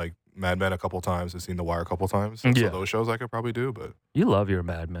I've seen like Mad Men a couple times. I've seen The Wire a couple times. So those shows I could probably do. But you love your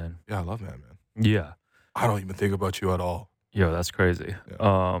Mad Men. Yeah, I love Mad Men. Yeah. I don't even think about you at all. Yo, that's crazy.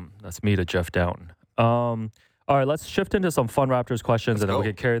 Yeah. That's me to Jeff Downton. All right, let's shift into some fun Raptors questions, and then we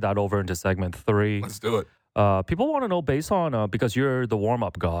can carry that over into segment 3. Let's do it. People want to know, based on because you're the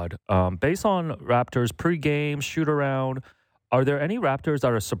warm-up god, based on Raptors pre-game, shoot-around, are there any Raptors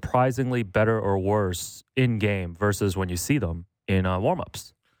that are surprisingly better or worse in-game versus when you see them in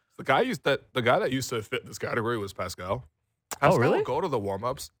warm-ups? The guy that used to fit this category was Pascal. Pascal really? would go to the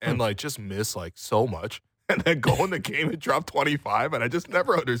warm-ups and like just miss like so much, and then go in the game and drop 25, and I just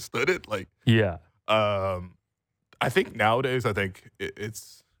never understood it. Like, yeah, I think nowadays,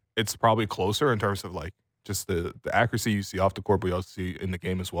 it's probably closer in terms of like just the accuracy you see off the court, but you also see in the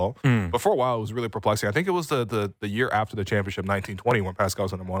game as well. But for a while, it was really perplexing. I think it was the year after the championship, 1920, when Pascal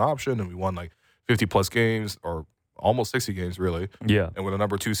was the number one option, and we won like 50 plus games or almost 60 games, really. Yeah, and we're the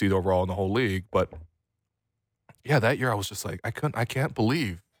number 2 seed overall in the whole league, but. Yeah, that year I was just like, I can't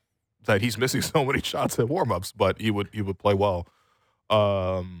believe that he's missing so many shots at warm-ups, but he would play well.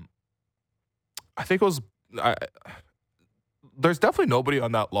 I think it was there's definitely nobody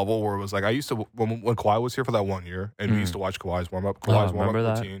on that level where it was like I used to when Kawhi was here for that 1 year, and we used to watch Kawhi's warm-up. Kawhi's warm-up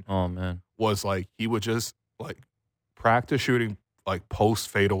routine was like he would just like practice shooting like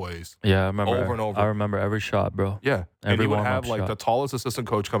post fadeaways. Yeah, I remember over and over. I remember every shot, bro. Yeah, and he would have like the tallest assistant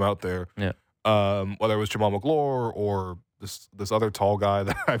coach come out there. Yeah. Whether it was Jamal McGlure or this other tall guy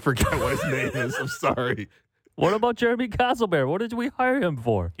that I forget what his name is. I'm sorry. What about Jeremy Castlebear? What did we hire him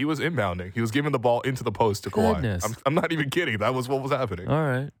for? He was inbounding. He was giving the ball into the post to Kawhi. I'm not even kidding. That was what was happening. All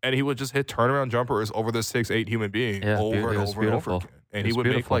right. And he would just hit turnaround jumpers over this 6'8" human being over and over and over again. And he would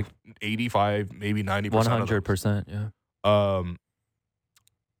make like 85, maybe 90% 100%, yeah.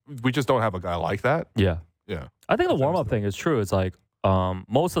 We just don't have a guy like that. Yeah. Yeah. I think the warm-up thing is true. It's like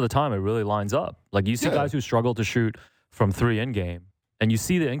most of the time it really lines up. Like you see guys who struggle to shoot from 3 in game, and you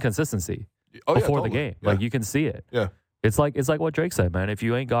see the inconsistency before the game. Yeah. Like you can see it. Yeah. It's like what Drake said, man. If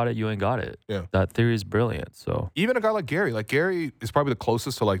you ain't got it, you ain't got it. Yeah. That theory is brilliant. So even a guy like Gary is probably the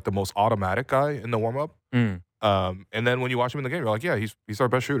closest to like the most automatic guy in the warm-up. And then when you watch him in the game, you're like, yeah, he's our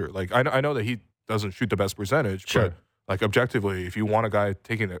best shooter. Like I know that he doesn't shoot the best percentage, but like objectively, if you want a guy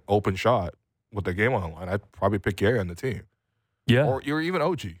taking an open shot with the game on the line, I'd probably pick Gary on the team. Yeah. Or even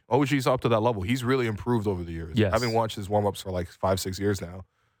OG. OG's up to that level. He's really improved over the years. Yes. Having watched his warm-ups for like 5-6 years now,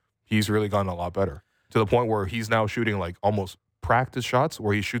 he's really gotten a lot better. To the point where he's now shooting like almost practice shots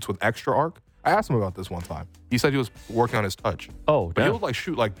where he shoots with extra arc. I asked him about this one time. He said he was working on his touch. Oh, but he would like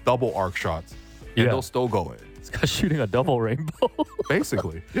shoot like double arc shots. And they'll still go in. This guy's shooting a double rainbow.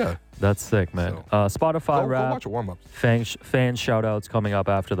 Basically, yeah. That's sick, man. So, Spotify rap. Go watch your warm-ups. Fan shout-outs coming up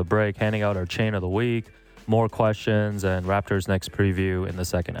after the break. Handing out our chain of the week. More questions and Raptors next preview in the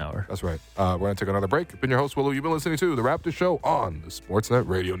second hour. That's right. We're going to take another break. I've been your host, Willow. You've been listening to The Raptors Show on the Sportsnet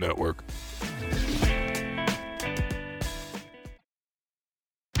Radio Network.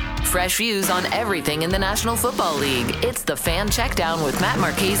 Fresh views on everything in the National Football League. It's the Fan Checkdown with Matt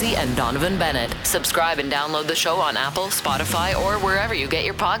Marchese and Donovan Bennett. Subscribe and download the show on Apple, Spotify, or wherever you get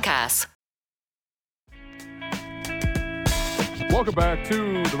your podcasts. Welcome back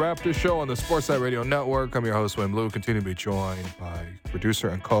to The Raptors Show on the Sportsnet Radio Network. I'm your host, Wim Blue. Continue to be joined by producer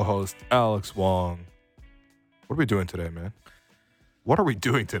and co-host Alex Wong. What are we doing today, man? What are we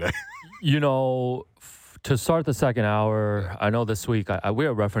doing today? You know, to start the second hour, I know this week, we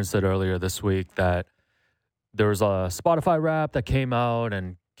had referenced it earlier this week, that there was a Spotify rap that came out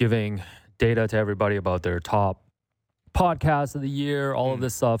and giving data to everybody about their top podcasts of the year, all of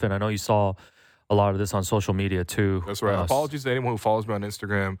this stuff. And I know you saw a lot of this on social media too. That's right. Apologies to anyone who follows me on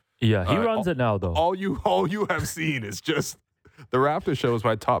Instagram. Yeah, he runs it now, though. All you have seen is just the Raptor Show is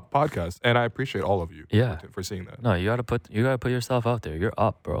my top podcast, and I appreciate all of you. For seeing that. No, you gotta put yourself out there. You're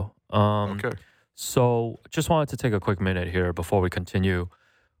up, bro. Okay. So just wanted to take a quick minute here before we continue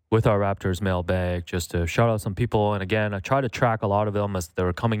with our Raptors mailbag, just to shout out some people. And again, I tried to track a lot of them as they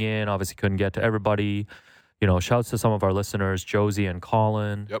were coming in. Obviously, couldn't get to everybody. Shouts to some of our listeners, Josie and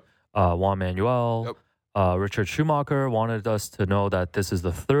Colin. Yep. Juan Manuel. Yep. Richard Schumacher wanted us to know that this is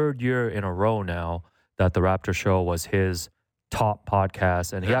the third year in a row now that the Raptor Show was his top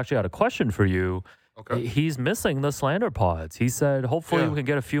podcast. And he actually had a question for you. Okay. He's missing the slander pods. He said, hopefully we can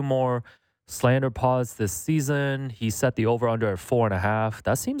get a few more slander pods this season. He set the over-under at 4.5.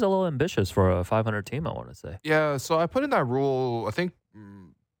 That seems a little ambitious for a 500 team, I want to say. Yeah, so I put in that rule, I think,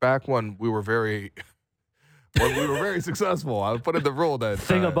 back when we were very... when we were very successful, I put in the rule that...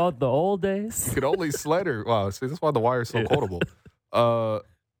 Thing about the old days? You could only slander... Wow, see, that's why the wire is so quotable.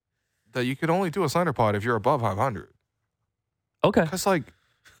 That you could only do a slander pod if you're above 500. Okay. Because, like...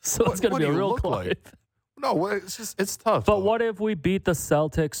 So it's going to be a real climb. Like? No, it's tough. But what if we beat the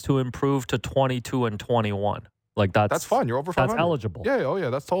Celtics to improve to 22 and 21? Like, that's fine. You're over 500. That's eligible. Yeah, oh yeah,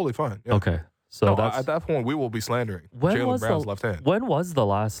 that's totally fine. Yeah. Okay. So at that point, we will be slandering Jaylen Brown's left hand. When was the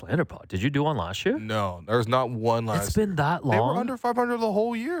last slander pod? Did you do one last year? No, there's not one last year. It's been that long? They were under 500 the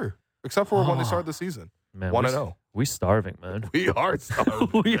whole year, except for when they started the season. Man, 1-0. We starving, man. We are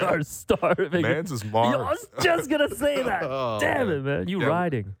starving. We are starving. Man's is Mars. I was just going to say that. Damn it, man. You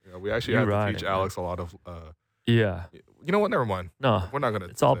riding. Yeah, we actually have to teach Alex a lot of... yeah. You know what? Never mind. No. We're not going to...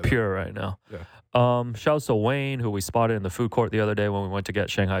 It's all pure right now. Yeah. Shouts to Wayne, who we spotted in the food court the other day when we went to get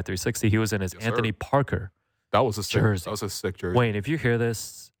Shanghai 360. He was in his Anthony Parker That was a sick jersey. That was a sick jersey. Wayne, if you hear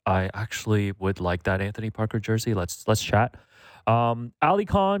this, I actually would like that Anthony Parker jersey. Let's chat. Ali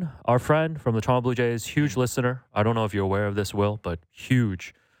Khan, our friend from the Toronto Blue Jays, huge listener. I don't know if you're aware of this, Will, but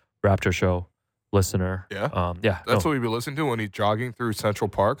huge Raptor Show listener. Yeah? Yeah. That's what we'd be listening to when he's jogging through Central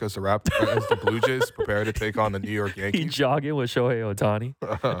Park as the Blue Jays prepare to take on the New York Yankees. He's jogging with Shohei Ohtani.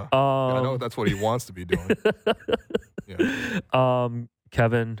 I know that's what he wants to be doing. Yeah.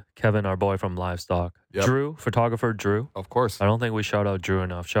 Kevin, our boy from Livestock. Yep. Drew, photographer Drew. Of course. I don't think we shout out Drew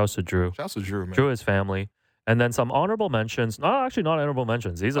enough. Shouts to Drew. Shouts to Drew, man. Drew, his family. And then some honorable mentions. No, actually not honorable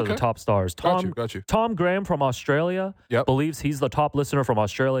mentions. These are the top stars. Got you. Tom Graham from Australia believes he's the top listener from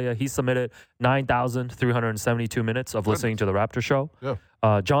Australia. He submitted 9,372 minutes of listening to the Raptor Show.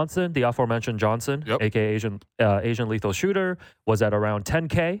 Yeah. Johnson, the aforementioned Johnson, a.k.a. Asian Lethal Shooter, was at around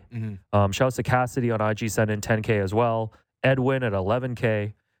 10K. Mm-hmm. Shouts to Cassidy on IG, sent in 10K as well. Edwin at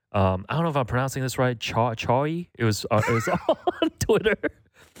 11K. I don't know if I'm pronouncing this right. Choi. It was on Twitter.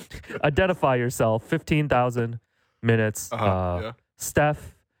 Identify yourself. 15,000 minutes.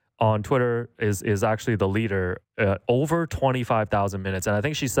 Steph on Twitter is actually the leader. Over 25,000 minutes, and I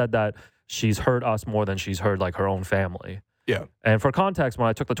think she said that she's heard us more than she's heard like her own family. Yeah. And for context, when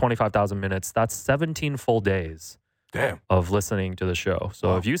I took the 25,000 minutes, that's 17 full days. Damn. Of listening to the show.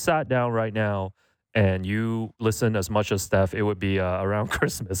 So if you sat down right now and you listen as much as Steph, it would be around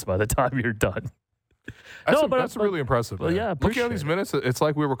Christmas by the time you're done. That's really impressive. Well, yeah, looking at these minutes, it's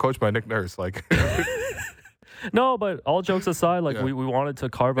like we were coached by Nick Nurse. Like, no, but all jokes aside, like we wanted to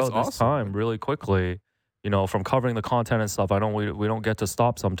carve out this time really quickly. From covering the content and stuff. I know we don't get to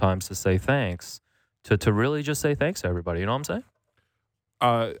stop sometimes to say thanks. To really just say thanks to everybody. You know what I'm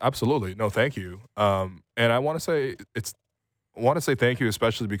saying? Absolutely. No, thank you. And I want to say thank you,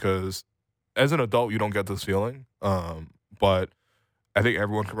 especially because as an adult, you don't get this feeling. But I think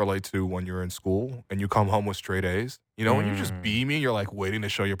everyone can relate to when you're in school and you come home with straight A's. When you're just beaming, you're like waiting to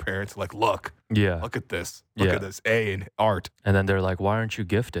show your parents, like, look at this. Look at this A in art. And then they're like, why aren't you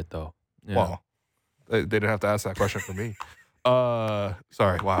gifted, though? Yeah. Well, they didn't have to ask that question for me.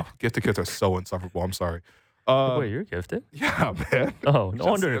 Sorry. Wow. Gifted kids are so insufferable. I'm sorry. Wait, you're gifted? Yeah, man. Oh, no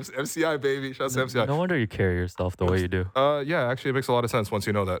wonder. MCI, baby. Shouts to MCI. No wonder you carry yourself the way you do. Yeah, actually, it makes a lot of sense once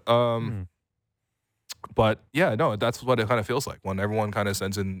you know that. But yeah, no, that's what it kind of feels like when everyone kind of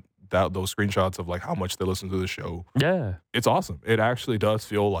sends in those screenshots of like how much they listen to the show. Yeah. It's awesome. It actually does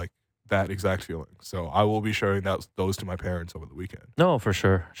feel like that exact feeling. So I will be sharing those to my parents over the weekend. No, for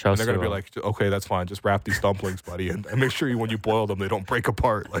sure. And they're going to be like, okay, that's fine. Just wrap these dumplings, buddy. And make sure when you boil them, they don't break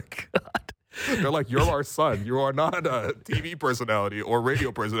apart. Like, They're like, you're our son. You are not a TV personality or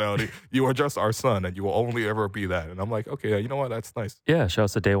radio personality. You are just our son, and you will only ever be that. And I'm like, okay, you know what? That's nice. Yeah,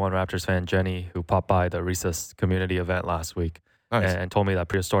 shouts to Day One Raptors fan Jenny, who popped by the Recess community event last week. Nice. And told me that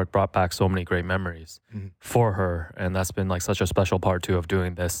Prehistoric brought back so many great memories for her. And that's been like such a special part, too, of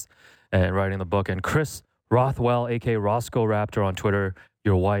doing this and writing the book. And Chris Rothwell, a.k.a. Roscoe Raptor on Twitter,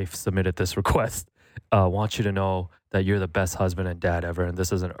 your wife submitted this request. Want you to know that you're the best husband and dad ever. And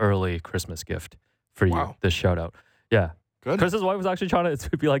this is an early Christmas gift for you, Wow. this shout out. Yeah. Good. Chris's wife was actually trying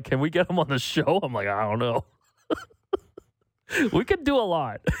to be like, can we get him on the show? I'm like, I don't know. We could do a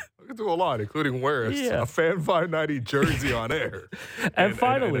lot. We can do a lot, including wear Yeah. a Fan 590 jersey on air. And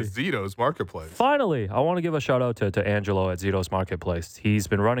finally, and a Zito's Marketplace. Finally, I want to give a shout out to Angelo at Zito's Marketplace. He's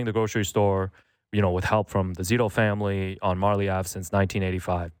been running the grocery store, with help from the Zito family on Marley Ave since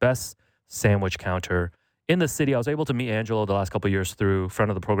 1985. Best sandwich counter in the city. I was able to meet Angelo the last couple of years through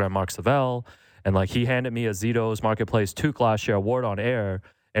friend of the program, Mark Savell. And he handed me a Zito's Marketplace Toque last year award on air.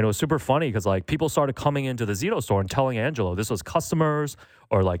 And it was super funny because people started coming into the Zito store and telling Angelo this was customers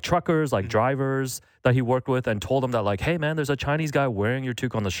or truckers, drivers that he worked with, and told him that hey man, there's a Chinese guy wearing your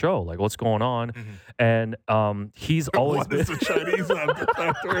toque on the show. What's going on? And he's always What is the Chinese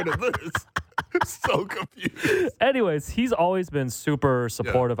factor into this? So confused. Anyways, he's always been super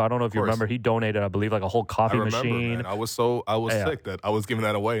supportive. I don't know if you remember, he donated, I believe, a whole coffee machine. Man. I was sick that I was giving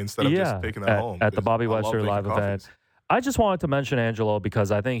that away instead of just taking that home. At the Bobby I love Webster making live coffees. event. I just wanted to mention Angelo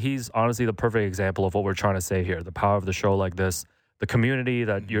because I think he's honestly the perfect example of what we're trying to say here. The power of the show like this, the community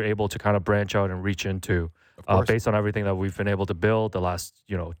that you're able to kind of branch out and reach into based on everything that we've been able to build the last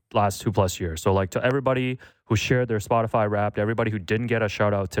 2+ years. So to everybody who shared their Spotify Wrapped, everybody who didn't get a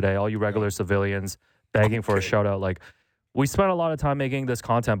shout out today, all you regular civilians begging for a shout out, we spent a lot of time making this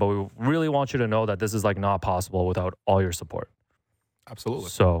content, but we really want you to know that this is not possible without all your support. Absolutely.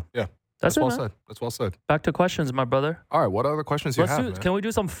 So yeah. That's well man. said. That's well said. Back to questions, my brother. All right, what other questions you have? Can we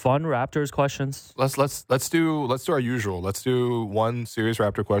do some fun Raptors questions? Let's do our usual. Let's do one serious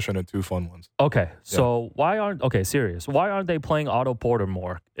Raptor question and two fun ones. Okay. So serious. Why aren't they playing Otto Porter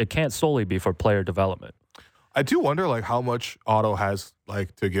more? It can't solely be for player development. I do wonder how much Otto has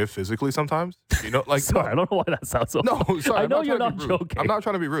to give physically sometimes. Sorry, I don't know why that sounds so. No, sorry. I know you're not joking. I'm not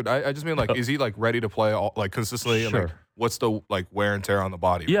trying to be rude. I just mean is he ready to play consistently? Sure. And what's the wear and tear on the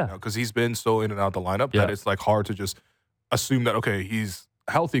body? Yeah. Because he's been so in and out the lineup that it's hard to just assume that he's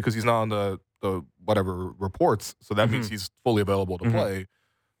healthy because he's not on the whatever reports. So that means he's fully available to play.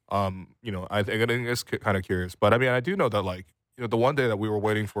 I think it's kind of curious, but I do know that the one day that we were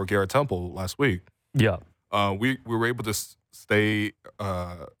waiting for Garrett Temple last week. Yeah. We were able to stay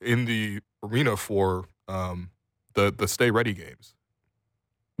in the arena for the Stay Ready games.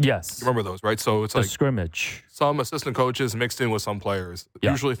 Yes. You remember those, right? So it's the scrimmage. Some assistant coaches mixed in with some players,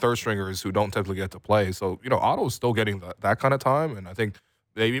 usually third stringers who don't typically get to play. So, Otto's still getting that kind of time. And I think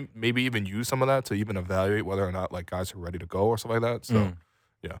maybe even use some of that to even evaluate whether or not guys are ready to go or stuff like that. So,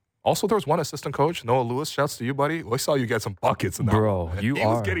 yeah. Also, there was one assistant coach, Noah Lewis. Shouts to you, buddy. We saw you get some buckets in that. Bro, one, he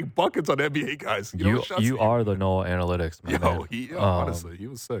was getting buckets on NBA guys. You are the Noah Analytics, man. Honestly, he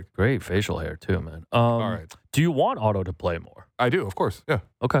was sick. Great facial hair, too, man. All right. Do you want Otto to play more? I do, of course. Yeah.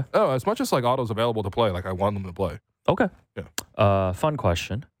 Okay. Oh, as much as Otto's available to play, I want them to play. Okay. Yeah. Fun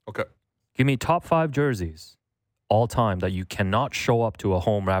question. Okay. Give me top 5 jerseys all time that you cannot show up to a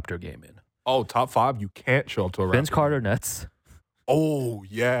home Raptor game in. Oh, top 5, you can't show up to a Raptor Vince Carter game. Nets. Oh,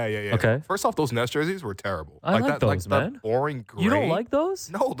 yeah. Okay. First off, those Nets jerseys were terrible. I like those, man. That boring gray. You don't like those?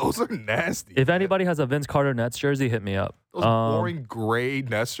 No, those are nasty. If anybody has a Vince Carter Nets jersey, hit me up. Those boring gray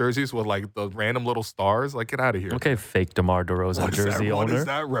Nets jerseys with the random little stars, get out of here. Okay, fake DeMar DeRozan jersey What owner. does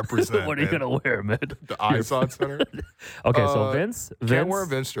that represent? What are you going to wear, man? The Izod Center? Okay, so Vince. Can't wear a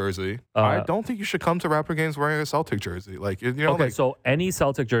Vince jersey. I don't think you should come to Raptor games wearing a Celtic jersey. Okay, so any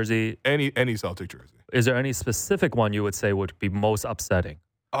Celtic jersey. Any Celtic jersey. Is there any specific one you would say would be most upsetting?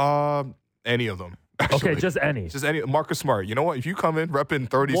 Any of them. Actually. Okay, just any. Just any. Marcus Smart. You know what? If you come in repping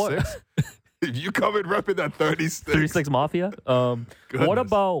 36, if you come in repping that 36. 36 Mafia? What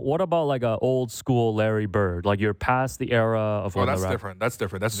about a old school Larry Bird? You're past the era of when that's different. That's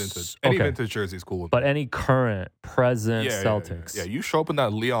different. That's vintage. Any vintage jersey is cool with But me. any current, present Celtics. Yeah, you show up in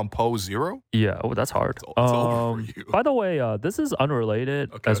that Leon Poe 0. Yeah, that's hard. It's over for you. By the way, this is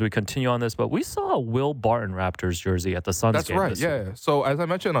unrelated as we continue on this, but we saw a Will Barton Raptors jersey at the Suns That's game. right. This Yeah. week. So as I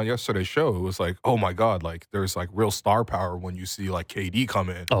mentioned on yesterday's show, it was oh my God, there's real star power when you see KD come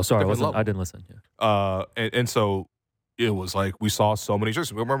in. Oh, sorry, Different I didn't listen. Yeah. And so it was we saw so many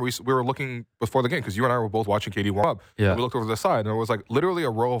jerseys. Remember, we were looking before the game because you and I were both watching KD warm up. Yeah. And we looked over the side and there was literally a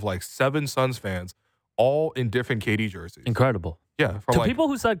row of 7 Suns fans, all in different KD jerseys. Incredible. Yeah, from To like people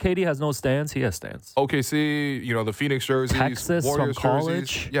who said KD has no stance, he has stance. OKC, the Phoenix jerseys, Texas Warriors from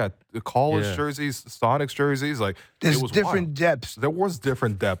college. jerseys. Yeah, the college Yeah. jerseys, Sonics jerseys. Like There's it was different wild. depths. There was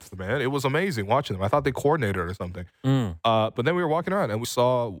different depth, man. It was amazing watching them. I thought they coordinated or something. Mm. But then we were walking around and we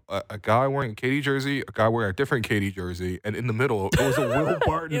saw a guy wearing a KD jersey, a guy wearing a different KD jersey, and in the middle it was a Will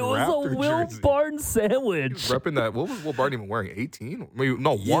Barton It was Raptor a Will jersey. Barton sandwich. Repping that. What was Will Barton even wearing? 18? Maybe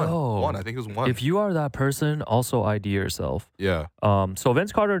no, Yo. one. I think it was one. If you are that person, also ID yourself. yeah. So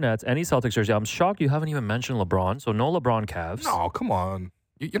Vince Carter Nets, any Celtics jersey. I'm shocked you haven't even mentioned LeBron. So no LeBron Cavs. No, come on.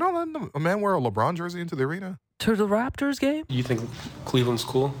 You're not letting a man wear a LeBron jersey into the arena? To the Raptors game? You think Cleveland's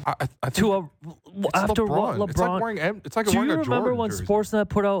cool? I think To a it's after what LeBron. It's like LeBron? wearing, it's like Do wearing you a remember Jordan when jersey. Sportsnet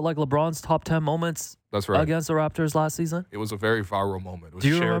put out like LeBron's top 10 moments That's right. against the Raptors last season? It was a very viral moment. It was Do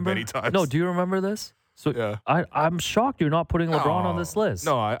you shared remember? many times. No, do you remember this? So Yeah. I'm shocked you're not putting LeBron on this list.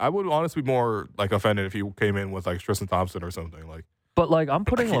 No, I would honestly be more like offended if he came in with like Tristan Thompson or something. Like, But like I'm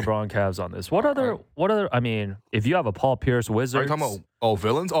putting LeBron Cavs on this. What other I mean, if you have a Paul Pierce are Wizards. you talking about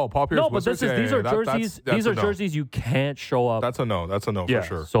villains? Oh, Paul Pierce. No, but Wizards? these are jerseys. These are a no. jerseys you can't show up. That's a no. That's a no yeah. for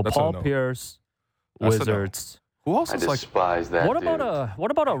sure. So That's a Paul no. Pierce That's a no. Wizards. Who else is like? despise that. What about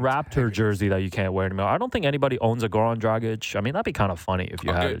a Raptor jersey that you can't wear anymore? I don't think anybody owns a Goran Dragic. I mean, that'd be kind of funny if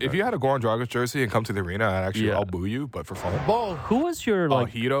you had it. If you had a Goran Dragic jersey and come to the arena, I'll boo you, but for fun. Who was your Oh, like?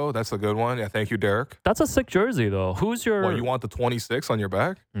 Hito, that's a good one. Yeah, thank you, Derek. That's a sick jersey though. Who's your? Well, you want the 26 on your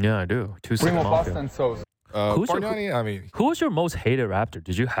back? Yeah, I do. Two sick Mafia. Who's your- Bargnani, I mean, Who was your most hated Raptor?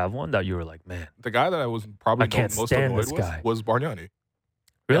 Did you have one that you were like, man, the guy that I was probably I can't most stand annoyed this with guy. was Bargnani.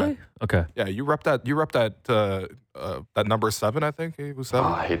 really? Okay. Yeah, you rep that. You rep that. That number 7, I think he was 7.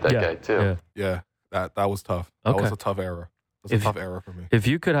 I hate that yeah. guy too. Yeah. Yeah, that was tough. That Okay. was a tough era. It was a tough era for me. If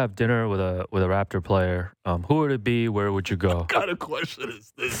you could have dinner with a Raptor player, who would it be? Where would you go? What kind of question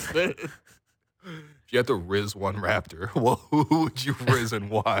is this, man? If you had to riz one Raptor, well, who would you riz and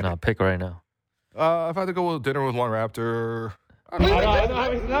why? No, pick right now. If I had to go with dinner with one Raptor, I don't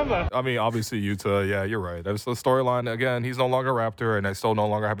have his number. I mean, obviously Utah. Yeah, you're right. That's the storyline. Again, he's no longer a Raptor, and I still no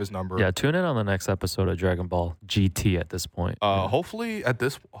longer have his number. Yeah, tune in on the next episode of Dragon Ball GT at this point. Hopefully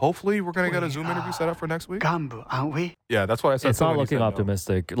we're gonna get a Zoom interview set up for next week. Gamble, aren't we? Yeah, that's what I said. It's to him not when he looking said no.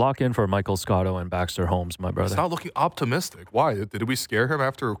 optimistic. Lock in for Michael Scotto and Baxter Holmes, my brother. It's not looking optimistic. Why? Did we scare him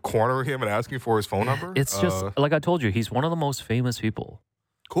after cornering him and asking for his phone number? It's just like I told you, he's one of the most famous people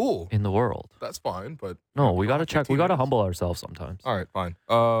cool. in the world. That's fine, but No, we got to check. We 15 got to minutes. humble ourselves sometimes. All right,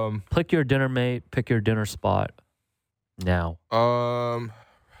 fine. Pick your dinner mate. Pick your dinner spot now.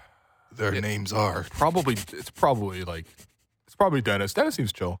 Their names are probably. It's probably Dennis. Dennis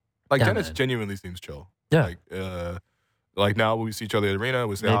seems chill. Like Yeah, Dennis man. genuinely seems chill. Yeah. Like now we see each other at the arena.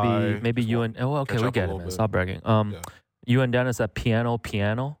 We say hi. Maybe you and okay, catch we up a get it, little man. bit. Stop bragging. Yeah. You and Dennis at piano.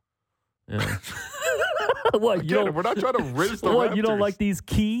 Yeah. What you Again, don't? we're not trying to riz the What you don't Raptors. like these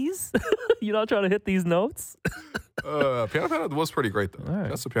keys? You're not trying to hit these notes? Piano was pretty great though. All right.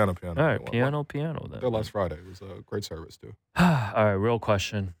 That's the piano. All right, Well, piano then. There last Friday. It was a great service too. All right, real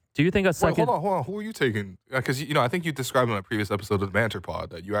question. Do you think a Wait, second? hold on. Who are you taking? Because I think you described in a previous episode of the Banter Pod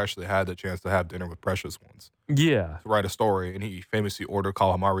that you actually had the chance to have dinner with Precious once Yeah, to write a story, and he famously ordered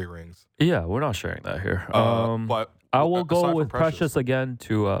calamari rings. yeah, we're not sharing that here. But I will aside go from with Precious again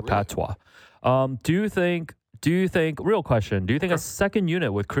to Patois. Do you think? Real question. Do you think a second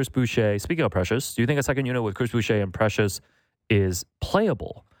unit with Chris Boucher? Speaking of Precious, do you think a second unit with Chris Boucher and Precious is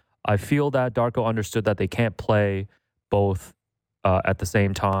playable? I feel that Darko understood that they can't play both at the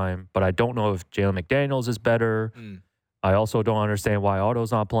same time, but I don't know if Jalen McDaniels is better. I also don't understand why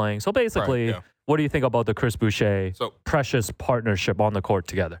Otto's not playing. So basically, Right, yeah. what do you think about the Chris Boucher So- Precious partnership on the court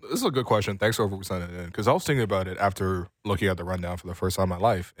together? This is a good question. Thanks for sending it in because I was thinking about it after looking at the rundown for the first time in my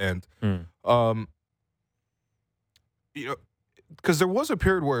life, and because there was a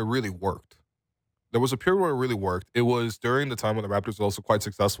period where it really worked. It was during the time when the Raptors were also quite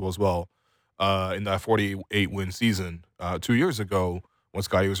successful as well in that 48-win season 2 years ago when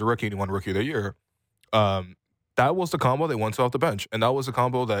Scottie was a rookie and he won Rookie of the Year. That was the combo they went to off the bench, and that was a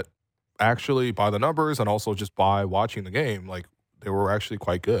combo that actually, by the numbers and also just by watching the game, like they were actually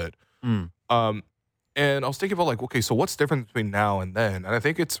quite good. And I was thinking about like, okay, so what's different between now and then? And I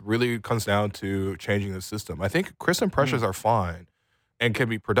think it's really comes down to changing the system. I think Chris and Precious are fine and can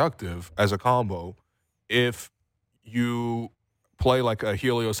be productive as a combo if you play like a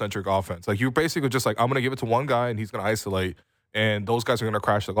heliocentric offense. Like you're basically just like, I'm going to give it to one guy and he's going to isolate and those guys are going to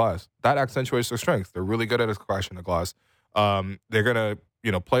crash the glass. That accentuates their strengths. They're really good at crashing the glass. They're going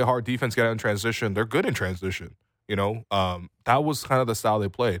to, play hard defense, get out in transition. They're good in transition. That was kind of the style they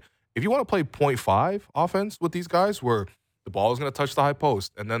played. If you want to play 0.5 offense with these guys where the ball is going to touch the high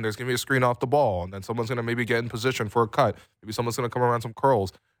post, and then there's going to be a screen off the ball, and then someone's going to maybe get in position for a cut. Maybe someone's going to come around some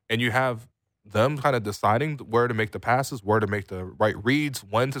curls, and you have them kind of deciding where to make the passes, where to make the right reads,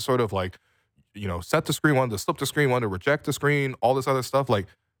 when to sort of like, set the screen, when to slip the screen, when to reject the screen, all this other stuff. Like,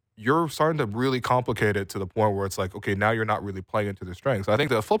 you're starting to really complicate it to the point where it's like, okay, now you're not really playing into their strengths. I think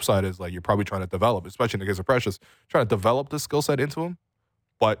the flip side is like you're probably trying to develop, especially in the case of Precious, trying to develop the skill set into him.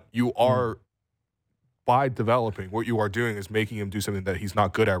 But you are, by developing, what you are doing is making him do something that he's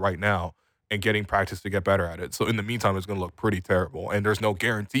not good at right now and getting practice to get better at it. So in the meantime, it's going to look pretty terrible. And there's no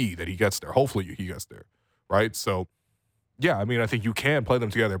guarantee that he gets there. Hopefully he gets there, right? So, yeah, I mean, I think you can play them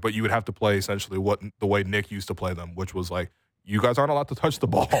together, but you would have to play essentially the way Nick used to play them, which was like, you guys aren't allowed to touch the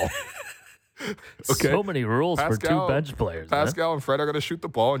ball. Okay. So many rules for two bench players. Pascal and Fred are going to shoot the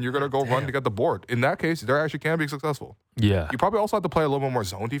ball, and you're going to go run to get the board. In that case, they actually can be successful. Yeah. You probably also have to play a little bit more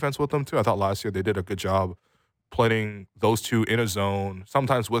zone defense with them, too. I thought last year they did a good job playing those two in a zone,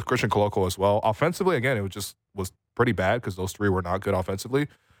 sometimes with Christian Coloco as well. Offensively, again, it was pretty bad because those three were not good offensively.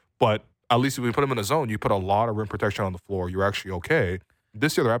 But at least if we put them in a zone, you put a lot of rim protection on the floor. You're actually okay.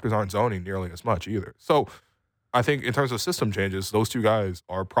 This year, the Raptors aren't zoning nearly as much either. So I think in terms of system changes, those two guys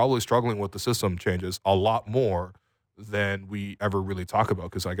are probably struggling with the system changes a lot more than we ever really talk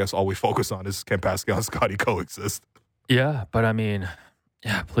about, because I guess all we focus on is can Pascal and Scotty coexist. Yeah, but I mean,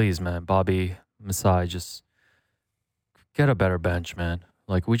 please, man, Bobby Masai, just get a better bench, man.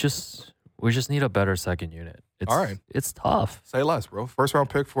 Like, we just need a better second unit. All right. It's tough. Say less, bro. First round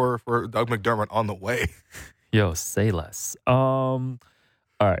pick for Doug McDermott on the way. Yo, say less. All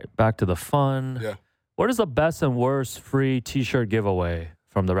right, back to the fun. Yeah. What is the best and worst free T-shirt giveaway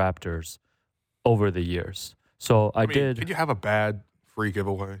from the Raptors over the years? So I did. Did you have a bad free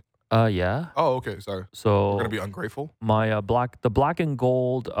giveaway? Yeah. Oh, okay. Sorry. So we're gonna be ungrateful. My the black and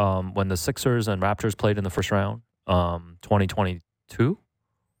gold when the Sixers and Raptors played in the first round, 2022.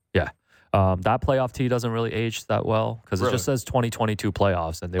 Yeah. That playoff tee doesn't really age that well because it just says 2022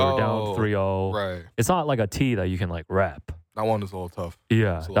 playoffs, and they were down 3-0. Right. It's not like a tee that you can like rep. That one is a little tough.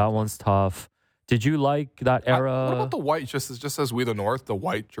 Yeah, that one's tough. Did you like that era? What about the white? Just says "We the North." The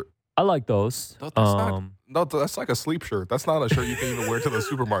white. I like those. That's like a sleep shirt. That's not a shirt you can even wear to the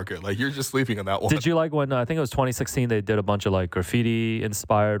supermarket. Like, you're just sleeping in that one. Did you like when I think it was 2016? They did a bunch of like graffiti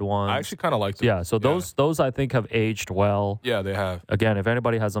inspired ones. I actually kind of liked them. Yeah, so those I think have aged well. Yeah, they have. Again, if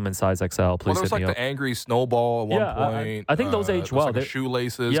anybody has them in size XL, please hit me up. There was like the angry snowball at one point. I think those aged well. Like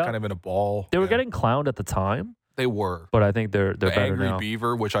shoelaces, kind of in a ball. They were getting clowned at the time. They were, but I think they're better angry now.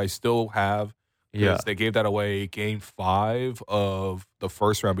 beaver, which I still have. Yes, they gave that away Game 5 of the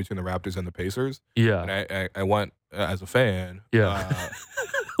first round between the Raptors and the Pacers. Yeah, and I went as a fan. Yeah.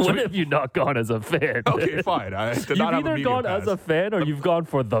 When have you not gone as a fan? Okay, fine. You've either gone as a fan or you've gone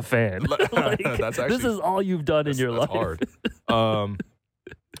for the fan. That's actually, this is all you've done in your life. Hard.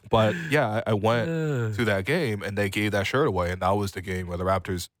 But yeah, I went to that game and they gave that shirt away, and that was the game where the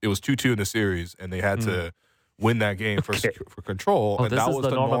Raptors. It was 2-2 in the series, and they had to win that game for control. Oh, and that was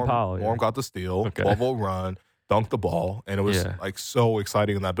the Norman Powell. Norm got the steal, 12-0 run, dunked the ball, and it was like so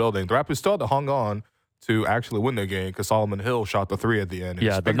exciting in that building. The Raptors still had to hung on to actually win the game because Solomon Hill shot the three at the end.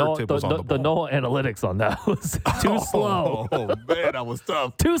 Yeah, the Noah analytics on that was too slow. Oh, man, that was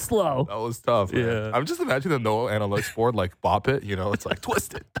tough. Too slow. That was tough. Man. Yeah. I'm just imagining the Noah analytics board like bop it. It's like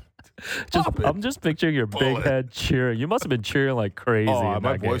twisted. I'm just picturing your big head cheering. You must have been cheering like crazy.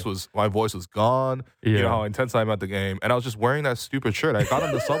 My voice was gone. Yeah. You know how intense I am at the game, and I was just wearing that stupid shirt. I got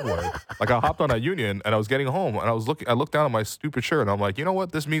on the subway, like I hopped on a Union, and I was getting home, and I looked down at my stupid shirt, and I'm like, you know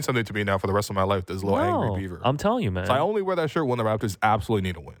what? This means something to me now for the rest of my life. This little angry beaver. I'm telling you, man. So I only wear that shirt when the Raptors absolutely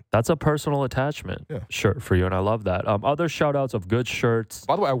need to win. That's a personal attachment shirt for you, and I love that. Other shout outs of good shirts.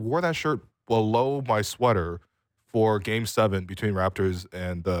 By the way, I wore that shirt below my sweater for Game 7 between Raptors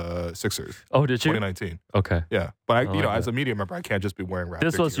and the Sixers. Oh, did you? 2019. Okay. Yeah. But, as a media member, I can't just be wearing Raptors.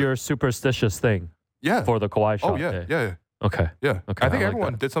 This was your superstitious thing for the Kawhi shot. Oh, yeah. Okay. Yeah. Okay, I think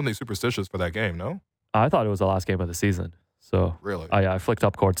everyone did something superstitious for that game, no? I thought it was the last game of the season. So really? I flicked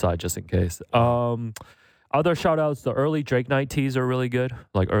up courtside just in case. Other shout-outs, the early Drake Night tees are really good.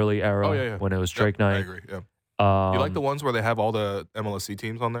 Like early era when it was Drake Night. I agree, yeah. You like the ones where they have all the MLSC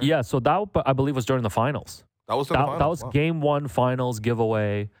teams on there? Yeah, so that, I believe, was during the finals. That was Game 1 finals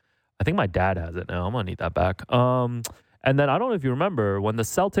giveaway. I think my dad has it now. I'm going to need that back. And then I don't know if you remember when the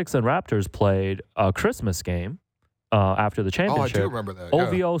Celtics and Raptors played a Christmas game after the championship. Oh, I do remember that.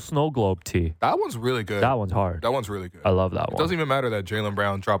 OVO Snow Globe tee. That one's really good. That one's hard. That one's really good. I love that one. It doesn't even matter that Jaylen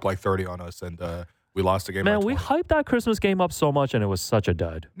Brown dropped like 30 on us and we lost the game. Man, we hyped that Christmas game up so much and it was such a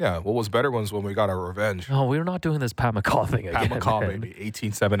dud. Yeah, what was better was when we got our revenge. No, we're not doing this Pat McCaw thing again. Pat McCaw, baby.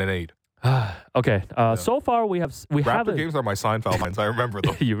 18-7-8. Okay. So far we Raptor haven't. games are my Seinfeld lines. I remember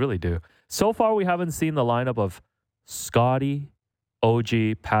them. You really do. So far we haven't seen the lineup of Scotty,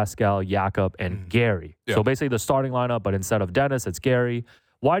 OG, Pascal, Jakob, and Gary. Yeah. So basically the starting lineup, but instead of Dennis, it's Gary.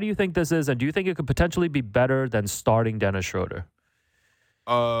 Why do you think this is, and do you think it could potentially be better than starting Dennis Schroeder?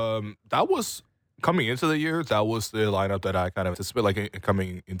 That was coming into the year. That was the lineup that I kind of anticipated, like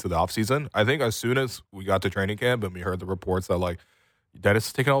coming into the offseason. I think as soon as we got to training camp and we heard the reports that like Dennis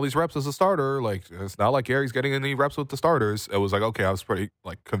is taking all these reps as a starter, like it's not like Gary's getting any reps with the starters. It was like, okay, I was pretty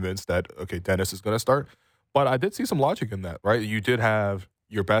like convinced that okay, Dennis is going to start. But I did see some logic in that, right? You did have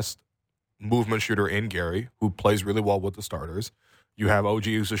your best movement shooter in Gary, who plays really well with the starters. You have OG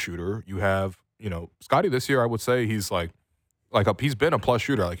who's a shooter. You have, Scotty this year, I would say he's he's been a plus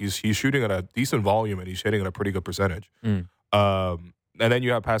shooter. Like he's shooting at a decent volume and he's hitting at a pretty good percentage. And then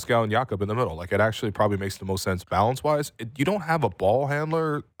you have Pascal and Jakob in the middle. Like it actually probably makes the most sense balance-wise. You don't have a ball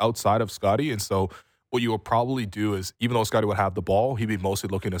handler outside of Scotty, and so what you would probably do is, even though Scotty would have the ball, he'd be mostly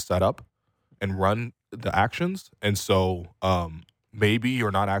looking to set up and run the actions. And so maybe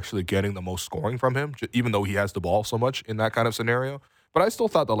you're not actually getting the most scoring from him, even though he has the ball so much in that kind of scenario. But I still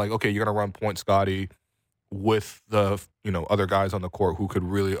thought that, like, okay, you're going to run point Scotty with the, other guys on the court who could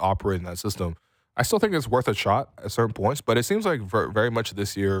really operate in that system. I still think it's worth a shot at certain points, but it seems like very much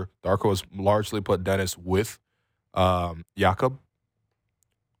this year, Darko has largely put Dennis with Jakob.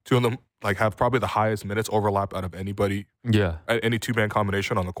 Two of them have probably the highest minutes overlap out of anybody. Yeah. Any two-man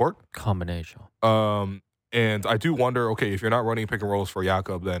combination on the court. Combination. And I do wonder, okay, if you're not running pick and rolls for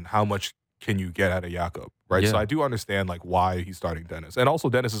Jakob, then how much can you get out of Jakob, right? Yeah. So I do understand why he's starting Dennis. And also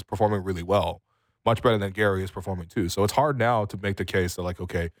Dennis is performing really well, much better than Gary is performing too. So it's hard now to make the case that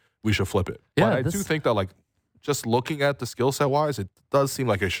okay, we should flip it. Yeah, but I do think that just looking at the skill set wise, it does seem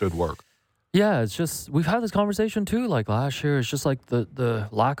like it should work. Yeah, it's just, we've had this conversation too, last year. It's just the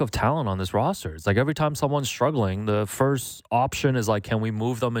lack of talent on this roster. It's every time someone's struggling, the first option is can we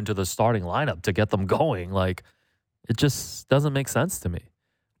move them into the starting lineup to get them going? It just doesn't make sense to me.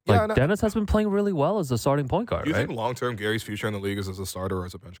 Dennis has been playing really well as the starting point guard, Do you right? think long-term Gary's future in the league is as a starter or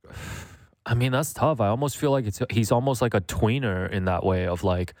as a bench guy? I mean, that's tough. I almost feel like he's almost like a tweener in that way of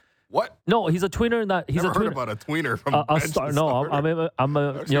What? No, he's a tweener in that he's Never a tweener. Heard about a tweener from bench to starter. No, I'm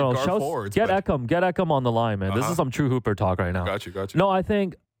a get Ekholm on the line, man. This is some true hooper talk right now. Got you. No, I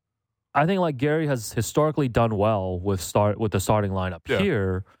think Gary has historically done well with the starting lineup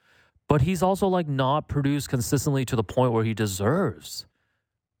here, but he's also not produced consistently to the point where he deserves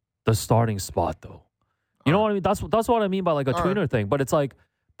the starting spot, though. You know what I mean? That's what I mean by a tweener thing. But it's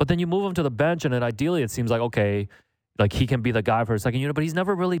but then you move him to the bench, and then ideally it seems okay, he can be the guy for a second unit, but he's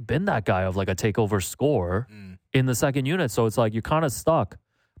never really been that guy of a takeover scorer in the second unit. So it's you're kind of stuck.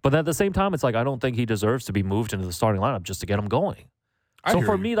 But at the same time, it's I don't think he deserves to be moved into the starting lineup just to get him going. So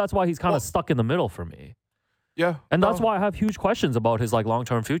for me, that's why he's kind of stuck in the middle for me. Yeah. And that's why I have huge questions about his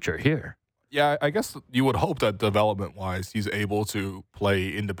long-term future here. Yeah, I guess you would hope that development-wise, he's able to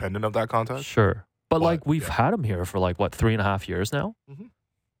play independent of that context. Sure. But we've had him here for 3.5 years now? Mm-hmm.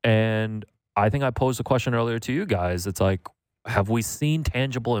 And I think I posed a question earlier to you guys. It's have we seen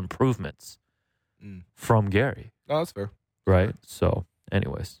tangible improvements from Gary? No, that's fair. Right? So,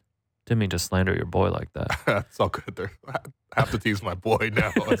 anyways, didn't mean to slander your boy like that. It's all good. Half the team's my boy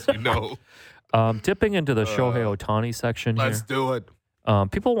now, as you know. Tipping into the Shohei Ohtani section here. Let's do it.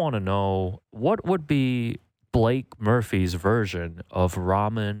 People want to know, what would be Blake Murphy's version of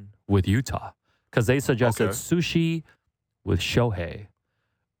ramen with Utah? Because they suggested sushi with Shohei.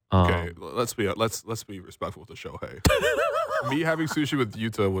 Okay, let's be respectful to Shohei. Me having sushi with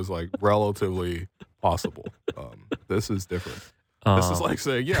Utah was relatively possible. This is different. This is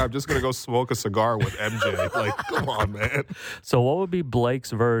saying, yeah, I'm just gonna go smoke a cigar with MJ. Come on, man. So what would be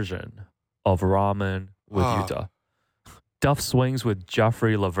Blake's version of ramen with Utah? Duff swings with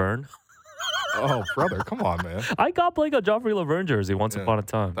Joffrey Laverne. Oh, brother, come on, man. I got Blake a Joffrey Laverne jersey once upon a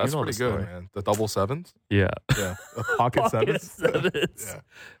time. That's pretty good, man. The double sevens? Yeah. Yeah. The pocket sevens? Yeah.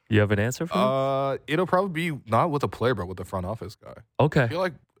 You have an answer for me? It'll probably be not with the player, but with the front office guy. Okay. I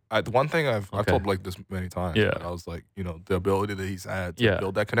feel one thing I've told Blake this many times. Yeah. I was the ability that he's had to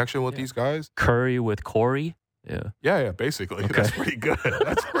build that connection with these guys. Curry with Corey? Yeah. Yeah, basically. Okay. That's pretty good.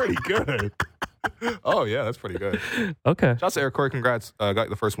 That's pretty good. Oh, yeah, that's pretty good. Okay. Shouts to Eric Corey. Congrats. Got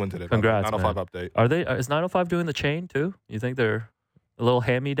the first win today. Congrats, 905 update. Is 905 doing the chain too? You think they're a little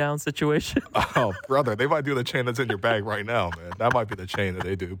hand-me-down situation? Oh, brother, they might do the chain that's in your bag right now, man. That might be the chain that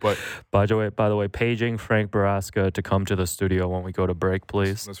they do. But by the way, paging Frank Baraska to come to the studio when we go to break,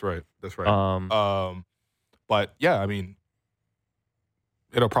 please. That's right. But yeah, I mean,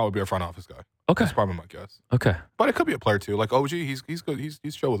 it'll probably be a front office guy. Okay. That's probably my guess. Okay. But it could be a player too. Like OG, he's good.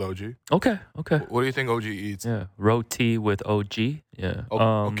 He's chill with OG. Okay. Okay. What do you think OG eats? Yeah. Roti with OG. Yeah.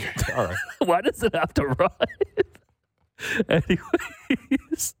 Okay. All right. Why does it have to rhyme?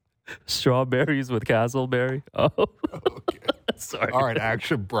 Anyways, strawberries with Castleberry. Oh. Okay. Sorry. All right.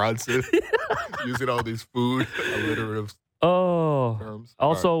 Action Bronson. Using all these food alliterative terms.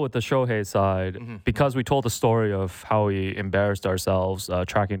 Also with the Shohei side, because we told the story of how we embarrassed ourselves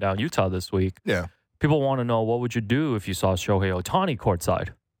tracking down Utah this week. Yeah. People want to know, what would you do if you saw Shohei Ohtani courtside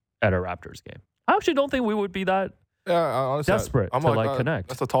at a Raptors game? I actually don't think we would be that honestly, desperate to connect.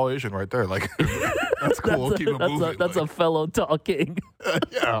 That's a tall Asian right there. Like, that's cool. Keep it moving. That's a fellow talking.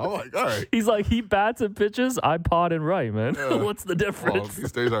 Yeah, I'm like, all right. He's like, he bats and pitches, I pot and write, man. What's the difference? Well,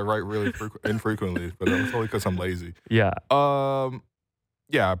 these days I write really infrequently, but it's only because I'm lazy. Yeah.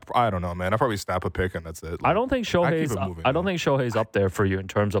 Yeah, I don't know, man. I probably snap a pick and that's it. Like, I don't think Shohei's. I don't think Shohei's up there for you in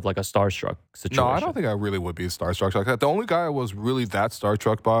terms of like a starstruck situation. No, I don't think I really would be starstruck like that. The only guy I was really that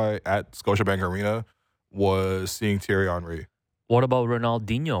starstruck by at Scotiabank Arena was seeing Thierry Henry. What about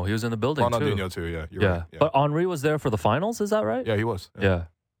Ronaldinho? He was in the building Ronaldinho too. Yeah, you're right. Yeah. But Henry was there for the finals. Is that right? Yeah, he was. Yeah.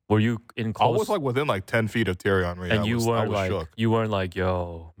 Were you in close? I was like within like 10 feet of Thierry Henry. And I was like, you weren't like,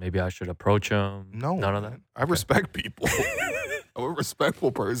 yo, maybe I should approach him. No, none of that. I respect people. I'm a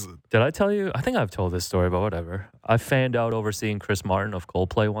respectful person. Did I tell you? I think I've told this story, but whatever. I fanned out over seeing Chris Martin of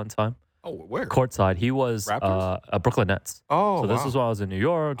Coldplay one time. Oh, where? Courtside. He was Brooklyn Nets. Oh, so this was when I was in New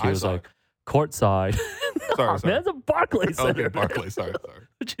York. He was like courtside. Sorry. Man, that's a Barclays Center. Okay, Barclays. Sorry.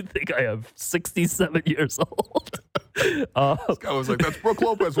 What you think? I am 67 years old. This guy was like, that's Brooke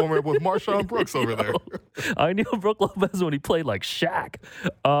Lopez when we were with Marshawn Brooks over there. I knew Brooke Lopez when he played like Shaq.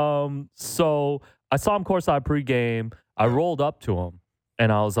 So I saw him courtside pregame. I rolled up to him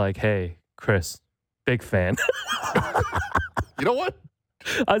and I was like, hey, Chris, big fan. You know what?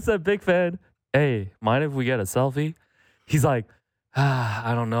 I said, big fan. Hey, mind if we get a selfie? He's like,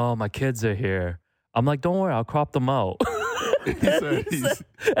 I don't know. My kids are here. I'm like, don't worry. I'll crop them out. He said,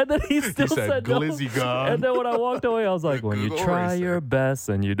 and then he still said no. Glizzy gone. And then when I walked away, I was like, when you try your best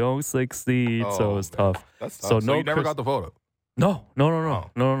and you don't succeed, so it's tough. That's tough. So you never got the photo? No.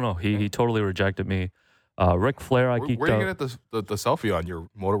 He totally rejected me. Ric Flair, I geeked out. Where are you going to get the selfie on? Your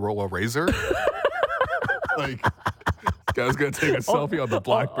Motorola Razr? Like, this guy's going to take a selfie on the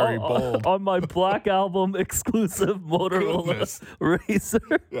BlackBerry Bold. On my Black Album exclusive Motorola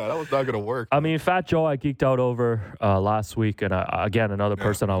Razr. Yeah, that was not going to work. I mean, Fat Joe, I geeked out over last week. And again, another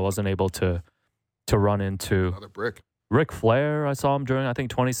person I wasn't able to run into. Another brick. Ric Flair, I saw him during, I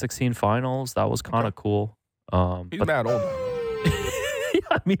think, 2016 finals. That was kind of cool. He's mad old now.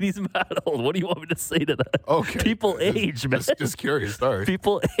 I mean, he's mad old. What do you want me to say to that? Okay. People age, man. Just curious. Sorry.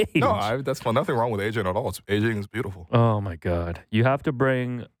 People age. No, that's fine. Nothing wrong with aging at all. Aging is beautiful. Oh, my God. You have to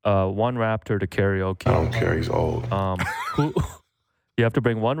bring one Raptor to karaoke. I don't care. He's old. You have to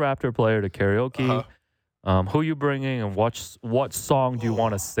bring one Raptor player to karaoke. Who you bringing and what song do you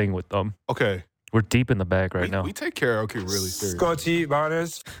want to sing with them? Okay. We're deep in the bag right now. We take karaoke really serious. Scotty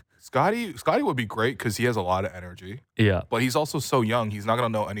Barnes. Scotty would be great because he has a lot of energy. Yeah. But he's also so young, he's not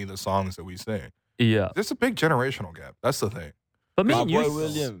going to know any of the songs that we sing. Yeah. There's a big generational gap. That's the thing. But me and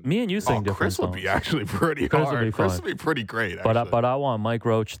you sing different Chris songs. would be actually pretty Chris hard. Would be Chris fun. would be pretty great, actually. But I want Mike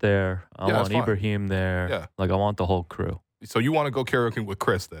Roach there. I want Ibrahim there. Yeah. Like, I want the whole crew. So you want to go karaoke with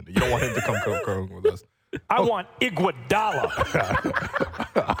Chris then? You don't want him to come karaoke with us? I want Iguodala.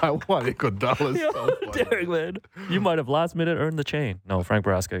 I want Iguodala. Yo, Derek, man. You might have last minute earned the chain. No, Frank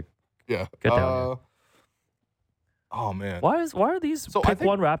Braska. Yeah. Get down here. Oh, man. Why are these pick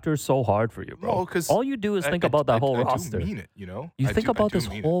one Raptors so hard for you, bro? No, because all you do is think about that whole roster. I do mean it, you know? You think about this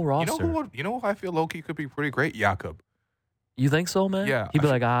whole roster. You know who I feel low-key could be pretty great? Jakob. You think so, man? Yeah. He'd be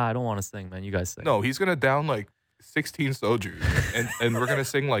like, I don't want to sing, man. You guys sing. No, he's going to down like 16 soju, and we're going to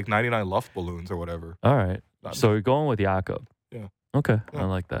sing like 99 Luft balloons or whatever. All right. So you're going with Jakob. Yeah. Okay. Yeah. I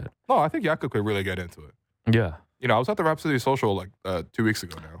like that. No, I think Jakob could really get into it. Yeah. You know, I was at the Rap City Social like 2 weeks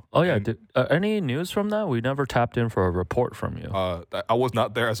ago now. Oh, yeah. Any news from that? We never tapped in for a report from you. I was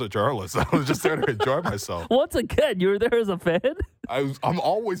not there as a journalist. I was just there to enjoy myself. Once again, you were there as a fan? I'm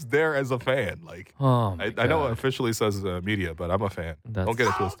always there as a fan. Like, oh I know it officially says media, but I'm a fan. Don't get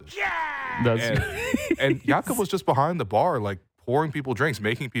it twisted. And Jakob was just behind the bar, like pouring people drinks,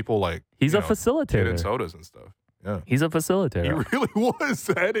 making people like he's a facilitator, get in sodas and stuff. Yeah, he's a facilitator. He really was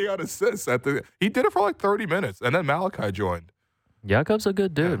handing out assists he did it for like 30 minutes, and then Malachi joined. Jakob's a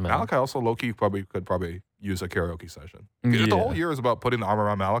good dude, man. Malachi also low-key could use a karaoke session. Yeah. The whole year is about putting the arm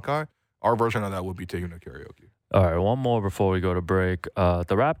around Malachi. Our version of that would be taking a karaoke. All right, one more before we go to break. The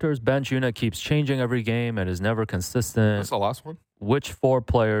Raptors bench unit keeps changing every game and is never consistent. That's the last one. Which 4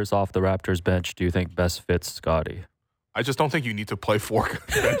 players off the Raptors bench do you think best fits Scotty? I just don't think you need to play 4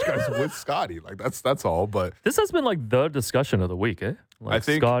 bench guys with Scotty. Like that's all. But This has been like the discussion of the week, eh? Like I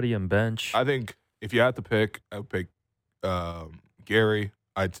think Scotty and bench. I think if you had to pick, I would pick Gary.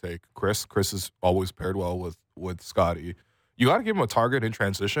 I'd take Chris. Chris is always paired well with Scotty. You got to give him a target in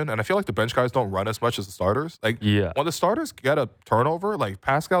transition, and I feel like the bench guys don't run as much as the starters. Like when the starters get a turnover, like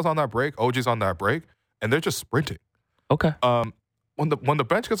Pascal's on that break, OG's on that break, and they're just sprinting. Okay. When the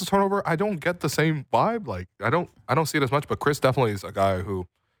bench gets a turnover, I don't get the same vibe. Like I don't see it as much. But Chris definitely is a guy who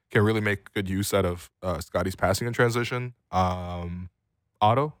can really make good use out of Scotty's passing in transition.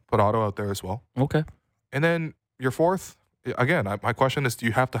 Otto, put Otto out there as well. Okay. And then your fourth, again, my question is, do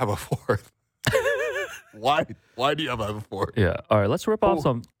you have to have a fourth? Why do you have a fourth? Yeah. All right. Let's rip off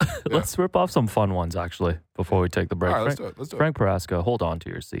some. Let's rip off some fun ones actually before we take the break. All right, let's do it. Frank Paraska, hold on to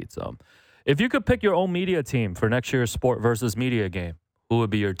your seats. If you could pick your own media team for next year's sport versus media game, who would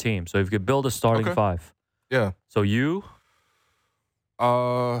be your team? So if you could build a starting 5. Yeah. So you,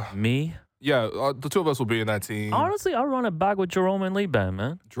 me. Yeah, the 2 of us will be in that team. Honestly, I'll run it back with Jerome and Liban,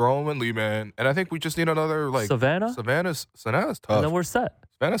 man. Jerome and Liban, and I think we just need another like Savannah. Savannah's tough. And then we're set.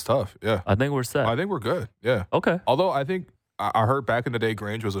 Savannah's tough. Yeah. I think we're set. I think we're good. Yeah. Okay. Although I think I heard back in the day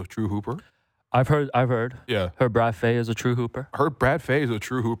Grange was a true hooper. I've heard. Yeah. Heard Brad Faye is a true hooper. I heard Brad Faye is a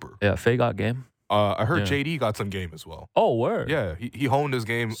true hooper. Yeah, Faye got game. I heard JD got some game as well. Oh, word. Yeah, he honed his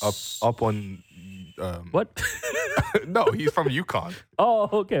game up on. What? No, he's from UConn. Oh,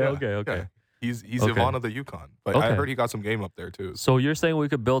 okay, Yeah, okay. Yeah. He's Okay. Yvonne of the UConn, but I heard he got some game up there too. So you're saying we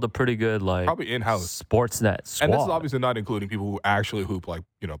could build a pretty good like Probably in-house. Sportsnet squad. And this is obviously not including people who actually hoop, like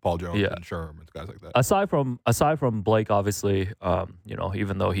Paul Jones Yeah. and Sherm and guys like that. Aside from Blake, obviously,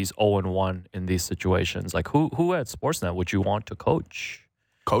 even though he's 0-1 in these situations, like who at Sportsnet would you want to coach?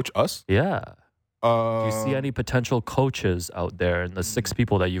 Coach us? Yeah. Do you Do see any potential coaches out there in the 6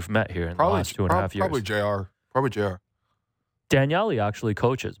 people that you've met here in the last 2.5 years? Probably JR. Probably JR. Daniele actually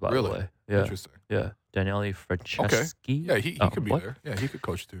coaches, by the way. Yeah. Interesting. Yeah. Daniele Franceschi. Okay. Yeah, he could be there. Yeah, he could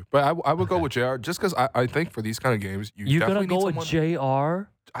coach too. But I would go with JR just because I think for these kind of games, You're definitely going to go need with someone. JR?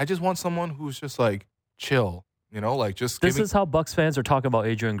 I just want someone who's just like chill, like just This is how Bucks fans are talking about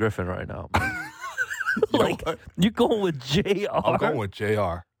Adrian Griffin right now. Like, you're going with JR? I'm going with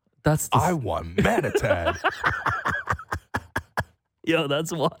JR. That's the I want Manatad. Yo,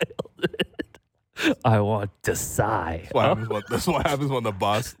 that's wild. I want Desai. That's what happens when the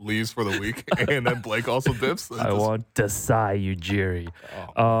boss leaves for the week, and then Blake also dips. I want Desai Ujiri.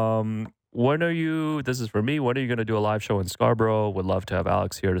 When are you, this is for me, when are you going to do a live show in Scarborough? Would love to have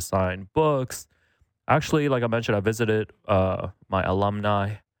Alex here to sign books. Actually, like I mentioned, I visited my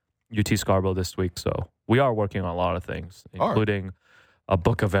alumni, UT Scarborough, this week. So we are working on a lot of things, including a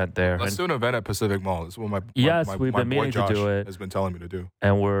book event there. Let's do an event at Pacific Mall. It's what we've been meaning to do it. Has been telling me to do.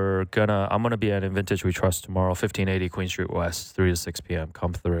 And I'm gonna be at In Vintage We Trust tomorrow, 1580 Queen Street West, 3 to 6 p.m.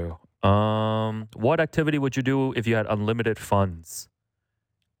 Come through. What activity would you do if you had unlimited funds?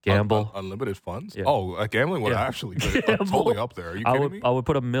 Gamble. Unlimited funds? Yeah. Oh, gambling would actually be totally up there. Are you kidding me? I would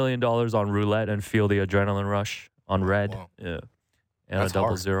put $1 million on roulette and feel the adrenaline rush on red. Wow. Yeah. And That's a double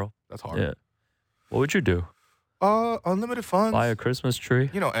hard. zero. That's hard. Yeah. What would you do? Unlimited funds. Buy a Christmas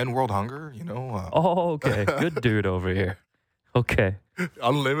tree? End world hunger. Oh, okay. Good dude over here. Okay.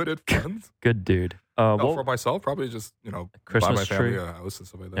 Unlimited funds. Good dude. For myself, probably just Christmas buy my family tree. a house and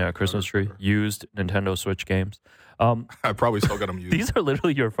stuff like that. Yeah, Christmas tree. Used Nintendo Switch games. I probably still got them used. These are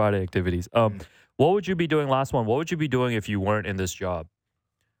literally your Friday activities. What would you be doing? Last one. What would you be doing if you weren't in this job?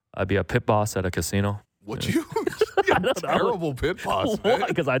 I'd be a pit boss at a casino. Would you? You're a terrible pit boss, Why? man.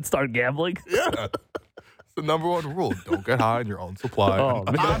 Because I'd start gambling. Yeah. It's the number one rule. Don't get high on your own supply. Oh,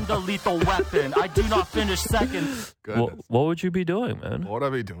 man. I'm the lethal weapon. I do not finish second. What would you be doing, man? What would I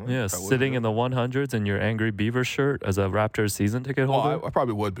be doing? Yeah, sitting in the 100s in your Angry Beaver shirt as a Raptors season ticket holder? I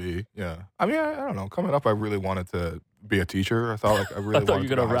probably would be, yeah. I mean, I don't know. Coming up, I really wanted to be a teacher. I thought I really I thought wanted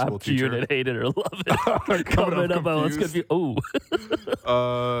you were to be a high school rap teacher. unit, hate it or love it. Coming up, I was confused. Ooh.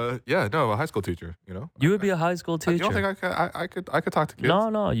 A high school teacher, You would be a high school teacher. You don't think I could talk to kids?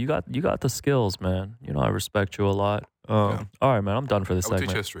 No, you got the skills, man. I respect you a lot. All right, man, I'm done for this I would segment.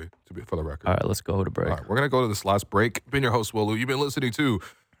 teach history, for the record. All right, let's go to break. All right, we're going to go to this last break. Been your host, Willu. You've been listening to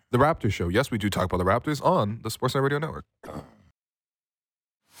The Raptors Show. Yes, we do talk about the Raptors on the Sportsnet Radio Network.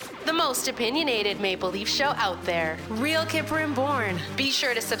 The most opinionated Maple Leaf show out there. Real Kipper and Born. Be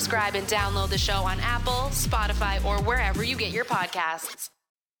sure to subscribe and download the show on Apple, Spotify, or wherever you get your podcasts.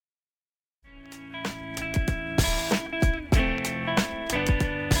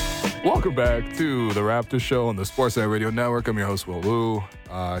 Welcome back to the Raptor Show on the Sportsnet Radio Network. I'm your host, Will Lou.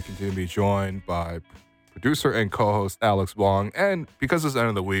 I continue to be joined by producer and co-host Alex Wong. And because it's the end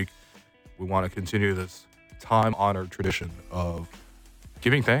of the week, we want to continue this time-honored tradition of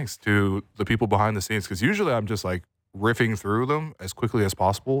giving thanks to the people behind the scenes. Because usually I'm just like riffing through them as quickly as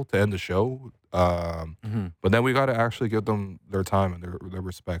possible to end the show. But then we got to actually give them their time and their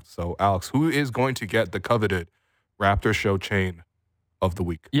respect. So, Alex, who is going to get the coveted Raptor Show chain of the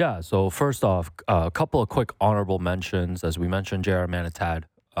week? Yeah, so first off, a couple of quick honorable mentions. As we mentioned, J.R. Manatad.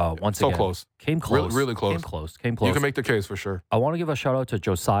 Once So again, close. Came close. Really close. Came close. You can make the case for sure. I want to give a shout out to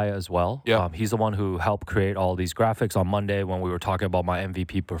Josiah as well. Yeah. He's the one who helped create all these graphics on Monday when we were talking about my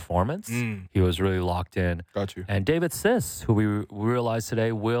MVP performance. He was really locked in. Got you. And David Siss, who we realized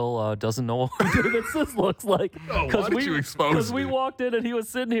today, Will doesn't know who David Siss looks like. Oh, why did you expose Because we me? walked in and he was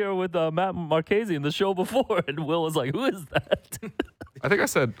sitting here with Matt Marchese in the show before, and Will was like, "Who is that?" I think I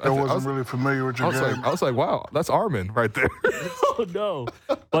said I wasn't really familiar with your game. I was like, wow, that's Armin right there. Oh no!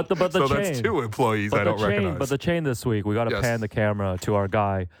 But the So chain. that's two employees But I the don't chain, recognize. But the chain this week, we got to Yes. pan the camera to our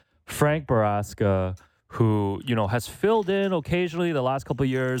guy, Frank Baraska, who, has filled in occasionally the last couple of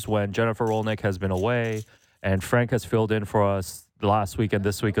years when Jennifer Rolnick has been away. And Frank has filled in for us the last week and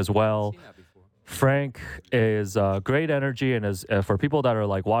this week as well. Frank is great energy. And is for people that are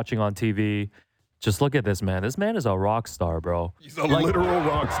like watching on TV, just look at this man. This man is a rock star, bro. He's a literal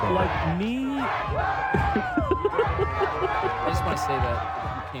rock star. Like me. I just want to say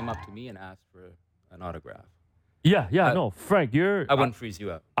that if you came up to me and asked for an autograph, Yeah, no, Frank, I wouldn't freeze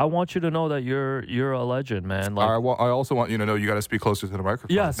you out. I want you to know that you're a legend, man. Like, I also want you to know you got to speak closer to the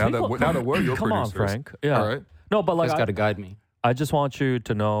microphone. yeah, now that we're your come on, producers. Frank. Yeah, All right. No, but You like just got to guide me. I just want you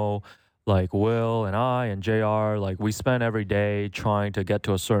to know, like Will and I and JR, like we spend every day trying to get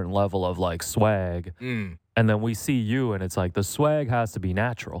to a certain level of like swag, and then we see you, and it's like the swag has to be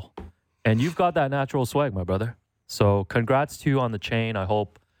natural, and you've got that natural swag, my brother. So congrats to you on the chain. I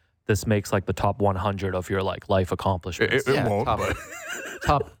hope this makes like the top 100 of your like life accomplishments. It won't, top, but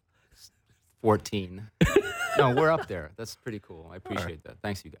top 14. No, we're up there. That's pretty cool. I appreciate that.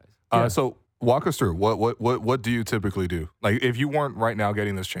 Thanks, you guys. So walk us through what do you typically do? Like if you weren't right now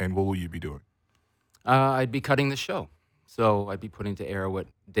getting this chain, what will you be doing? I'd be cutting the show. So I'd be putting to air what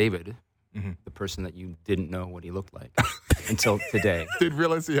David, the person that you didn't know what he looked like until today. Didn't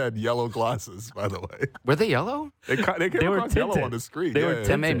realize he had yellow glasses, by the way. Were they yellow? They came were across yellow tinted. on the screen. They were yeah, tinted.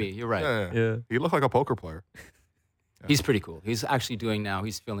 Then maybe. You're right. Yeah. He looked like a poker player. He's pretty cool. He's actually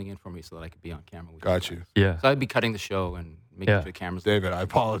he's filling in for me so that I could be on camera with Got you. you. guys. Yeah. So I'd be cutting the show and making Yeah. sure the cameras. David, I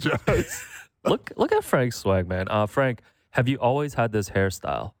apologize. Look at Frank's swag, man. Frank, have you always had this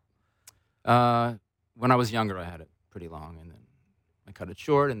hairstyle? When I was younger, I had it pretty long, and then I cut it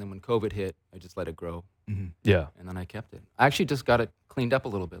short. And then when COVID hit, I just let it grow, Yeah. and then I kept it. I actually just got it cleaned up a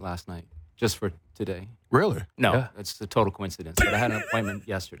little bit last night, just for today. Really? No, Yeah. it's a total coincidence. But I had an appointment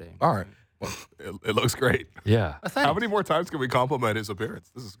yesterday. All right. Well, it looks great. Yeah. How many more times can we compliment his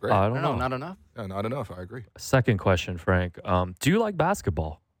appearance? This is great. I I don't don't know. know, not enough. Yeah, not enough. I agree. Second question, Frank. Do you like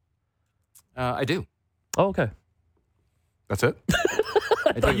basketball? I do. Oh, okay. That's it?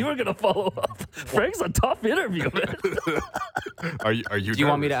 I thought you were going to follow up. Frank's a tough interview, man. Are you? Do you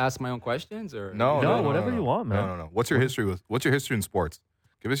want me to nervous? ask my own questions or No, whatever you want, man. No. What's your history in sports?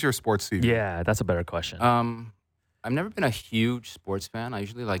 Give us your sports CV. Yeah, that's a better question. I've never been a huge sports fan. I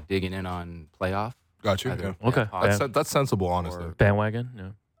usually like digging in on playoff. Got you. either Yeah. Okay. hockey That's sensible, honestly. or- Bandwagon? Yeah.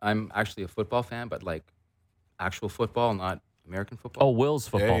 I'm actually a football fan, but like actual football, not American football. Oh, Will's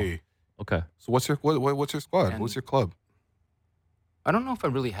football. Hey. Okay. So what's your squad? And- What's your club? I don't know if I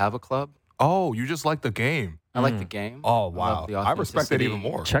really have a club. Oh, you just like the game. I like the game. Oh I wow. love the I respect that even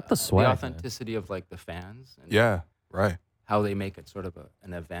authenticity- more. Check the The swag. man. authenticity of like the fans. And Yeah. Right. how they make it sort of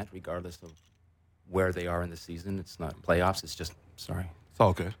an event, regardless of where they are in the season. It's not playoffs. It's just sorry. It's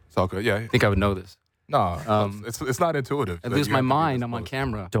all good. It's all good. Yeah. I think I would know this. No. Um, it's not intuitive. I that lose you my have to be mind. this I'm on close.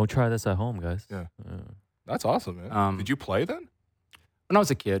 camera. Don't try this at home, guys. Yeah. That's awesome, man. Did you play then? When I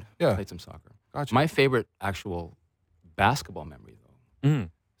was a kid, Yeah. I played some soccer. Gotcha. My favorite actual basketball memory, though. Mm.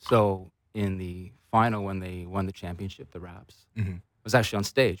 So in the final, when they won the championship, the Raps, Mhm. I was actually on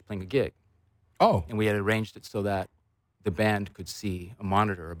stage playing a gig, Oh. and we had arranged it so that the band could see a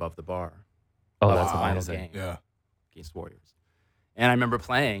monitor above the bar. Oh, of that's the final amazing. game Yeah. against Warriors. And I remember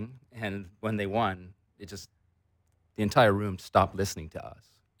playing, and when they won, the entire room stopped listening to us.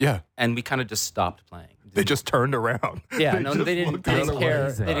 Yeah. And we kind of just stopped playing. They just turned around. Yeah, They no, just they didn't, looked they the didn't other care.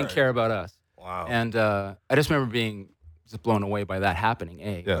 way. They didn't care about us. Wow. And I just remember being just blown away by that happening,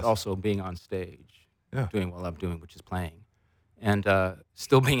 Yes. but also being on stage, Yeah. doing what I'm doing, which is playing, and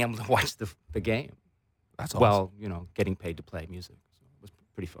still being able to watch the game That's awesome. while, getting paid to play music. So it was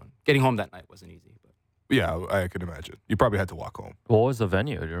pretty pretty fun. Getting home that night wasn't easy. But Yeah, I can imagine. You probably had to walk home. What was the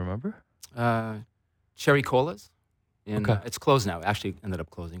venue? Do you remember? Cherry Colas. Okay. It's closed now. It actually ended up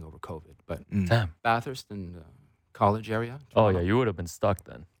closing over COVID. But Damn. Bathurst and College area. Oh, Toronto. yeah, you would have been stuck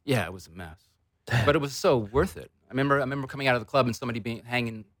then. Yeah, it was a mess. But it was so worth it. I remember coming out of the club and somebody being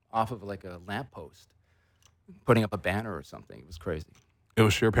hanging off of like a lamppost, putting up a banner or something. It was crazy. It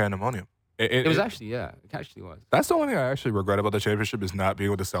was sheer pandemonium. It was actually, yeah, it actually was. That's the only thing I actually regret about the championship is not being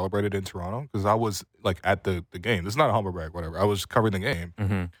able to celebrate it in Toronto because I was like at the game. This is not a humble brag, whatever. I was covering the game.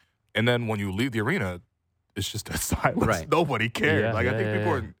 Mm-hmm. And then when you leave the arena, it's just a silence. Right. Nobody cared. Yeah, I think yeah,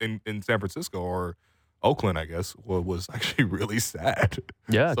 people yeah. in San Francisco or Oakland, I guess, was actually really sad.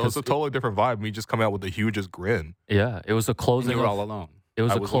 Yeah. So it's a totally different vibe. Me just coming out with the hugest grin. Yeah, it was the And closing. you were of, all alone. It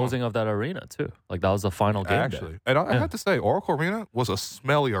was I the was closing of that arena too. Like that was the final game. Actually. Day. And I have to say, Oracle Arena was a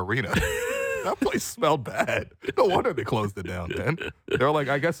smelly arena. That place smelled bad. No wonder they closed it down, man. They were like,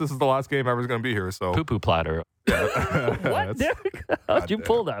 I guess this is the last game ever going to be here. So Poo poo platter. What, Derek? How'd you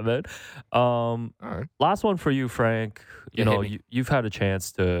pull that, man? All right. Last one for you, Frank. You Yeah, know, hit me. you've had a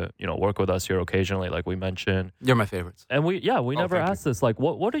chance to, work with us here occasionally, like we mentioned. You're my favorites. And we never thank you. asked this. Like,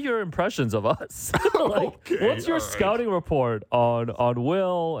 what are your impressions of us? Like, Okay, what's your all right. scouting report on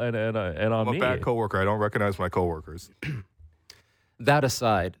Will and on I'm me? a bad coworker. I don't recognize my coworkers. That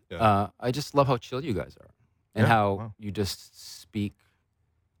aside, Yeah. I just love how chill you guys are and Yeah, how wow. you just speak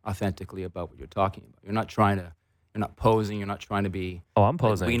authentically about what you're talking about. You're not posing. You're not trying to be. Oh, I'm like,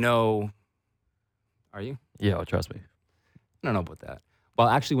 posing. we know. Are you? Yeah, well, trust me. I don't know about that. Well,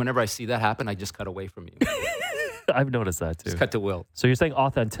 actually, whenever I see that happen, I just cut away from you. I've noticed that too. Just cut to Will. So you're saying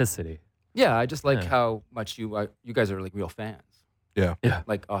authenticity? Yeah, I just like Yeah. how much you guys are like real fans, Yeah. Yeah.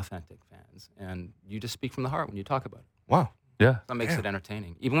 like authentic fans, and you just speak from the heart when you talk about it. Wow. Yeah. That makes it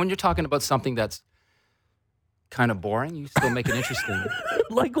entertaining. Even when you're talking about something that's kind of boring, you still make it interesting.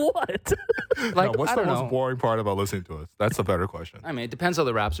 Like what? Like, No, what's I the don't most know. boring part about listening to us? That's a better question. I mean, it depends how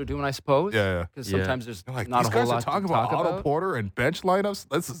the Raps are doing, I suppose. Yeah, yeah. Because Yeah. sometimes there's You're like, not these a whole guys are lot talking to about talk Otto about, Porter and bench lineups.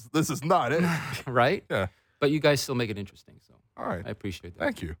 This is not it. right? Yeah. But you guys still make it interesting, so All right. I appreciate that.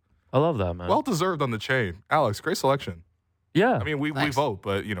 Thank you. I love that, man. Well deserved on the chain. Alex, great selection. yeah. I mean, we Thanks. vote,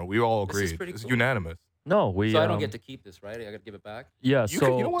 but, we all This is agreed. pretty It's cool. unanimous. No, we. So I don't get to keep this, right? I got to give it back. Yeah. You so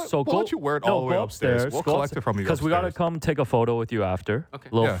can- you know what? So Why don't you wear it all the way go upstairs? We'll Go collect it from you because we got to upstairs. come take a photo with you after. Okay.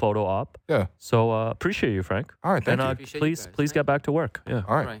 A little Yeah. photo op. Yeah. So appreciate you, Frank. All right. Thank and you. Appreciate you please guys. please get back to work. Yeah.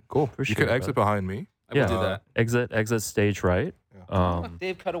 All right. Right. Cool. Appreciate You can it, exit brother. behind me. I Yeah. will do that. Exit stage right. Look,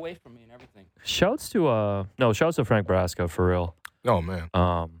 Dave cut away from me and everything. Shouts to Frank Braska for real. Oh, man.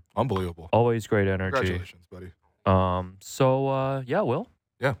 Unbelievable. Always great energy. Congratulations, buddy. Will.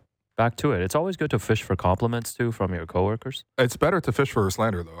 Yeah. Back to it. It's always good to fish for compliments too from your coworkers. It's better to fish for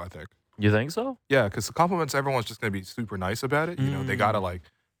slander, though, I think. You think so? Yeah, because the compliments, everyone's just going to be super nice about it. They got to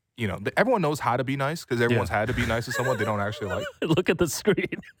everyone knows how to be nice because everyone's had to be nice to someone they don't actually like. Look at the screen.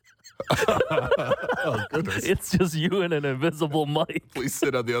 Oh, goodness. It's just you and an invisible mic. Please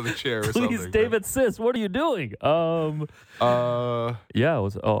sit on the other chair or something. Please, David Sis, what are you doing? man. Yeah, it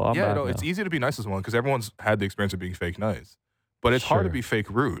was. Oh, I'm back now. It's easy to be nice to someone because everyone's had the experience of being fake nice. But it's hard to Sure. be fake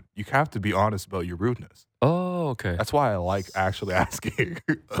rude. You have to be honest about your rudeness. Oh, okay. That's why I like actually asking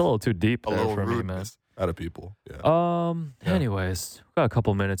It's a little too deep a there little for me, man. rudeness out of people. Yeah. Yeah. Anyways, we've got a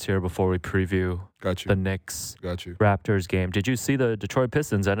couple minutes here before we preview Got you. the Knicks Got you. Raptors game. Did you see the Detroit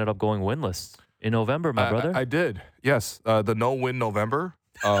Pistons ended up going winless in November, my brother? I did. Yes. The no-win November.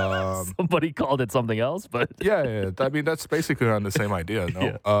 Somebody called it something else, but Yeah. I mean, that's basically on the same idea.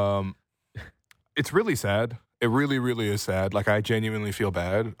 No. It's really sad. It really, really is sad. Like, I genuinely feel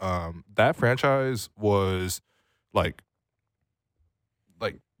bad. That franchise was like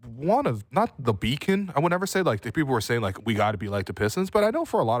one of, not the beacon, I would never say, like, the people were saying, like, we got to be like the Pistons, but I know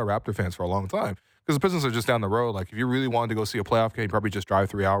for a lot of Raptor fans for a long time, because the Pistons are just down the road. Like, if you really wanted to go see a playoff game, you probably just drive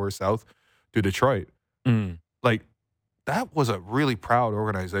 3 hours south to Detroit. Like, that was a really proud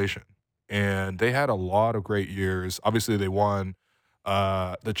organization, and they had a lot of great years. Obviously, they won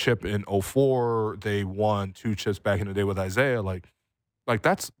the chip in 2004. They won 2 chips back in the day with Isaiah. Like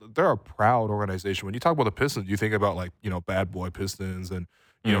they're a proud organization. When you talk about the Pistons, you think about, like, bad boy Pistons, and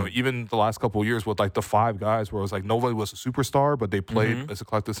even the last couple of years with, like, the 5 guys where it was like nobody was a superstar, but they played as a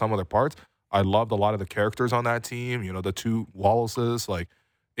collective sum of their parts. I loved a lot of the characters on that team. The 2 Wallaces. Like,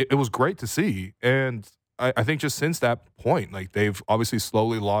 it was great to see. And I think just since that point, like, they've obviously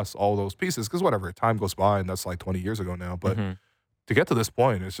slowly lost all those pieces because whatever, time goes by, and that's like 20 years ago now. But to get to this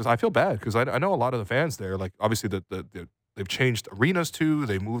point, it's just, I feel bad because I know a lot of the fans there, like, obviously they've changed arenas too,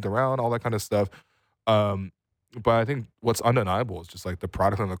 they moved around, all that kind of stuff. But I think what's undeniable is just, like, the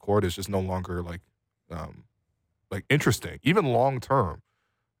product on the court is just no longer like interesting, even long term.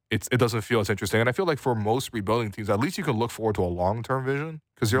 it doesn't feel as interesting. And I feel like for most rebuilding teams, at least you can look forward to a long-term vision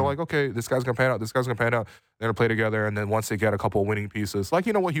because you're like, okay, this guy's going to pan out, this guy's going to pan out. They're going to play together. And then once they get a couple of winning pieces, like,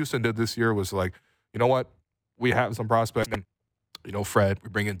 what Houston did this year was like, you know what? We have some prospects. And, Fred, we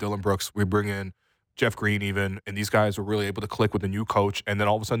bring in Dylan Brooks, we bring in Jeff Green even, and these guys were really able to click with a new coach, and then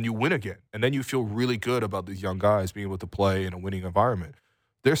all of a sudden you win again. And then you feel really good about these young guys being able to play in a winning environment.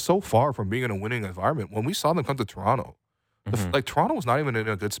 They're so far from being in a winning environment. When we saw them come to Toronto, Toronto was not even in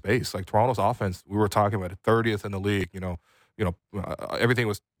a good space. Like Toronto's offense, we were talking about it, 30th in the league. Everything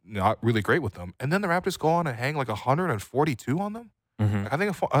was not really great with them. And then the Raptors go on and hang like 142 on them. I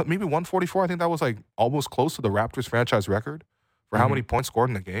think maybe 144. I think that was like almost close to the Raptors franchise record for how many points scored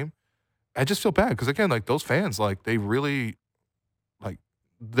in the game. I just feel bad because, again, like those fans, like they really, like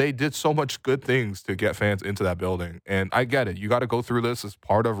they did so much good things to get fans into that building. And I get it. You got to go through this as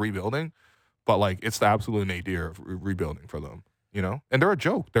part of rebuilding, but like it's the absolute nadir of rebuilding for them, And they're a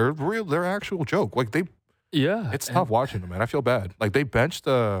joke. They're an actual joke. Like it's tough watching them, man. I feel bad. Like they benched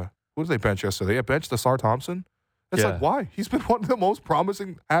who did they bench yesterday? They benched Asar Thompson. It's like, why? He's been one of the most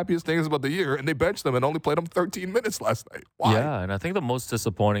promising, happiest things about the year, and they benched him and only played him 13 minutes last night. Why? Yeah, and I think the most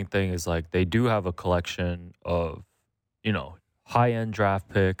disappointing thing is, like, they do have a collection of, high-end draft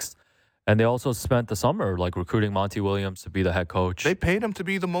picks, and they also spent the summer, like, recruiting Monty Williams to be the head coach. They paid him to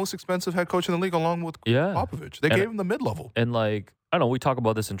be the most expensive head coach in the league along with Popovich. They gave him the mid-level. And, like, I don't know, we talk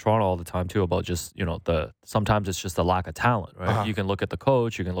about this in Toronto all the time, too, about just, sometimes it's just a lack of talent, right? You can look at the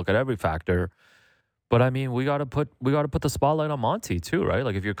coach, you can look at every factor. But I mean, we got to put the spotlight on Monty too, right?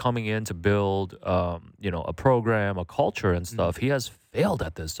 Like if you're coming in to build, a program, a culture, and stuff, he has failed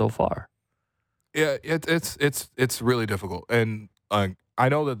at this so far. Yeah, it's really difficult, and I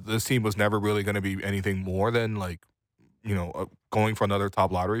know that this team was never really going to be anything more than going for another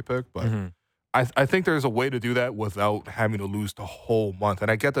top lottery pick. But I think there's a way to do that without having to lose the whole month. And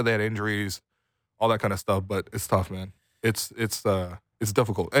I get that they had injuries, all that kind of stuff, but it's tough, man. It's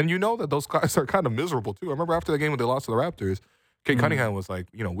difficult. And that those guys are kind of miserable, too. I remember after the game when they lost to the Raptors, Kate Cunningham was like,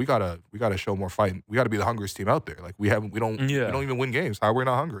 we gotta show more fight. We gotta be the hungriest team out there. Like we don't even win games. How are we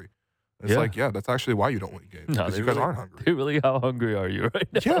not hungry? It's like, that's actually why you don't win games. Because you guys aren't hungry. How hungry are you right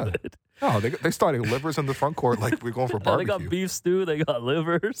now? Yeah. No, they started livers in the front court like we're going for barbecue. They got beef stew. They got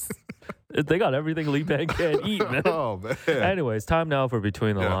livers. They got everything Lee Pan can't eat, man. Oh, man. Anyways, time now for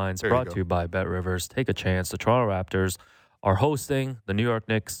Between the Lines, brought to you by Bet Rivers. Take a chance. The Toronto Raptors are hosting the New York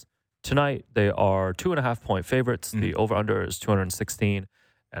Knicks tonight. They are 2.5-point favorites. The over-under is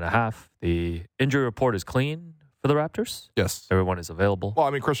 216.5. The injury report is clean for the Raptors. Yes. Everyone is available. Well, I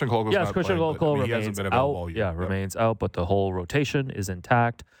mean, Christian Cole remains out. Remains out, but the whole rotation is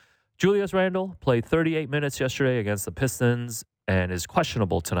intact. Julius Randle played 38 minutes yesterday against the Pistons and is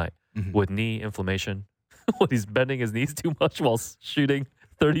questionable tonight with knee inflammation. When he's bending his knees too much while shooting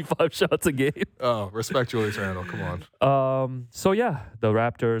 35 shots a game. Oh, respect Julius Randle. Come on. The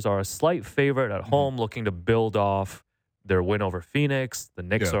Raptors are a slight favorite at home, looking to build off their win over Phoenix. The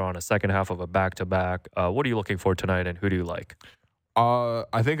Knicks are on a second half of a back-to-back. What are you looking for tonight, and who do you like?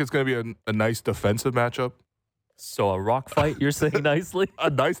 I think it's going to be a nice defensive matchup. So a rock fight, you're saying nicely? A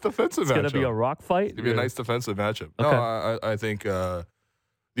nice defensive matchup. It's going to be a rock fight? It's going to be a nice defensive matchup. Okay. No, I think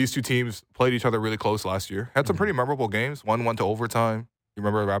these two teams played each other really close last year. Had some pretty memorable games. One went to overtime. You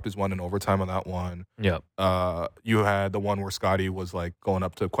remember the Raptors won in overtime on that one. Yep. You had the one where Scotty was like going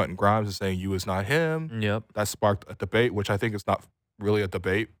up to Quentin Grimes and saying, "You is not him." Yep. That sparked a debate, which I think is not really a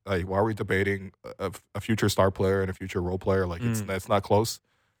debate. Like, why are we debating a future star player and a future role player? Like, it's not close.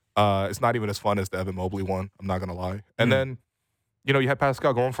 It's not even as fun as the Evan Mobley one. I'm not gonna lie. And then, you had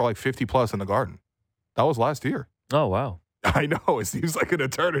Pascal going for like 50+ in the Garden. That was last year. Oh wow. I know it seems like an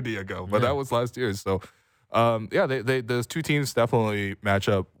eternity ago, but that was last year. So. Those two teams definitely match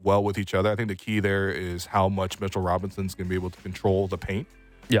up well with each other. I think the key there is how much Mitchell Robinson's going to be able to control the paint.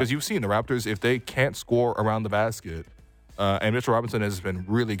 Because you've seen the Raptors, if they can't score around the basket, and Mitchell Robinson has been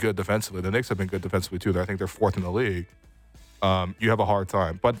really good defensively. The Knicks have been good defensively too. I think they're 4th in the league. You have a hard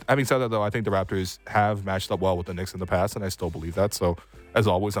time. But having said that, though, I think the Raptors have matched up well with the Knicks in the past, and I still believe that. So, as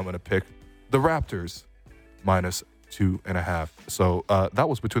always, I'm going to pick the Raptors -2.5. So, that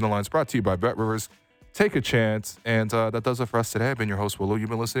was Between the Lines, brought to you by Bet Rivers. Take a chance, and that does it for us today. I've been your host, Willow. You've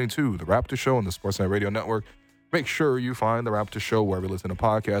been listening to The Raptor Show on the Sportsnet Radio Network. Make sure you find The Raptor Show wherever you listen to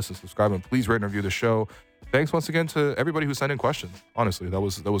podcasts and subscribe, and please rate and review the show. Thanks once again to everybody who sent in questions. Honestly, that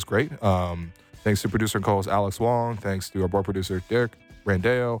was great. Thanks to producer and co-host Alex Wong. Thanks to our board producer, Derek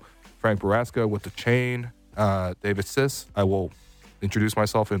Randeo, Frank Baraska with the chain, David Siss. I will introduce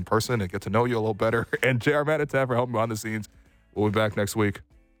myself in person and get to know you a little better, and J.R. Manitat for helping me on the scenes. We'll be back next week.